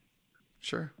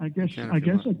 Sure. I guess You can I if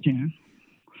you guess I want. can.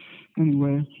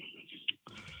 Anyway,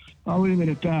 I'll leave it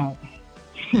at that.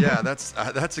 Yeah,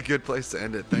 that's a good place to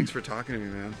end it. Thanks for talking to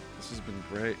me, man. This has been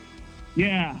great.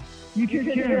 Yeah. You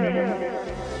take care, man.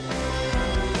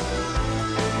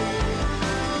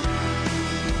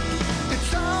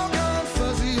 It's all gone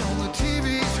fuzzy on the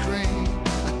TV screen.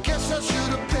 I guess I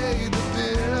should have paid the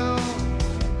bill.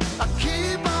 I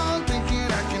keep on thinking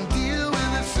I can deal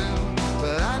with it soon,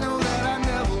 but I know that I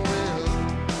never will.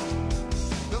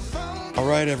 The phone All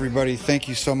right, everybody. Thank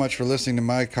you so much for listening to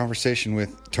my conversation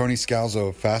with Tony Scalzo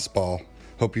of Fastball.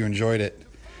 Hope you enjoyed it.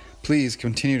 Please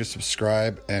continue to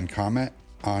subscribe and comment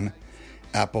on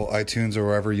Apple, iTunes, or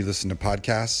wherever you listen to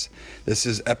podcasts. This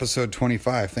is episode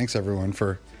 25. Thanks, everyone,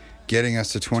 for getting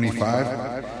us to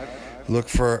 25. Look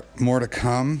for more to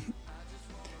come.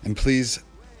 And please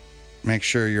make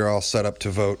sure you're all set up to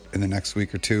vote in the next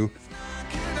week or two.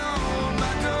 knocking on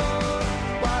my door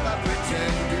while I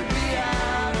pretend to be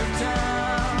out of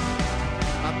town.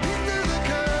 I peek through the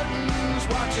curtains,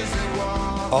 watch as they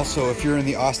walk. Also, if you're in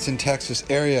the Austin, Texas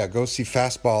area, go see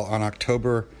Fastball on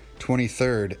October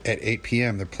 23rd at 8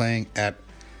 p.m. They're playing at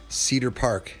Cedar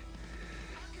Park.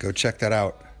 Go check that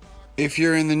out. If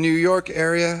you're in the New York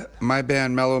area, my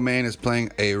band Mellow Main is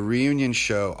playing a reunion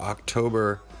show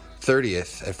October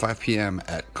 30th at 5 p.m.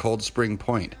 at Cold Spring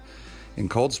Point in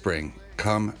Cold Spring.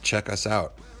 Come check us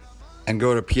out. And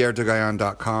go to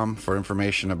pierredegaillon.com for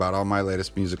information about all my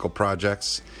latest musical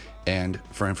projects and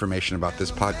for information about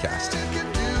this podcast. They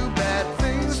can do bad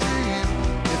things to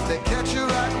you if they catch you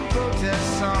writing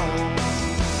protest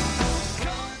songs.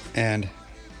 And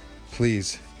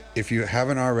please, if you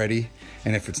haven't already,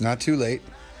 and if it's not too late,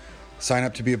 sign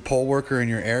up to be a poll worker in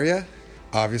your area.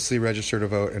 Obviously, register to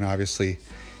vote, and obviously,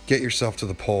 get yourself to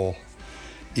the poll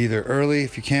either early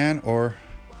if you can or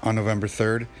on November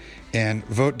 3rd. And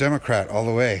vote Democrat all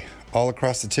the way, all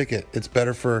across the ticket. It's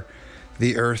better for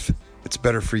the earth. It's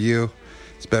better for you.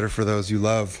 It's better for those you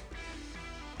love.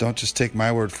 Don't just take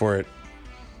my word for it.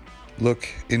 Look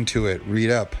into it. Read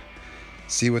up.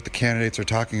 See what the candidates are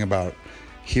talking about.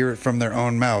 Hear it from their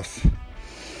own mouth.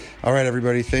 All right,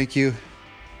 everybody. Thank you.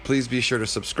 Please be sure to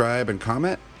subscribe and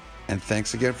comment. And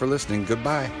thanks again for listening.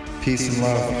 Goodbye. Peace and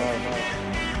love.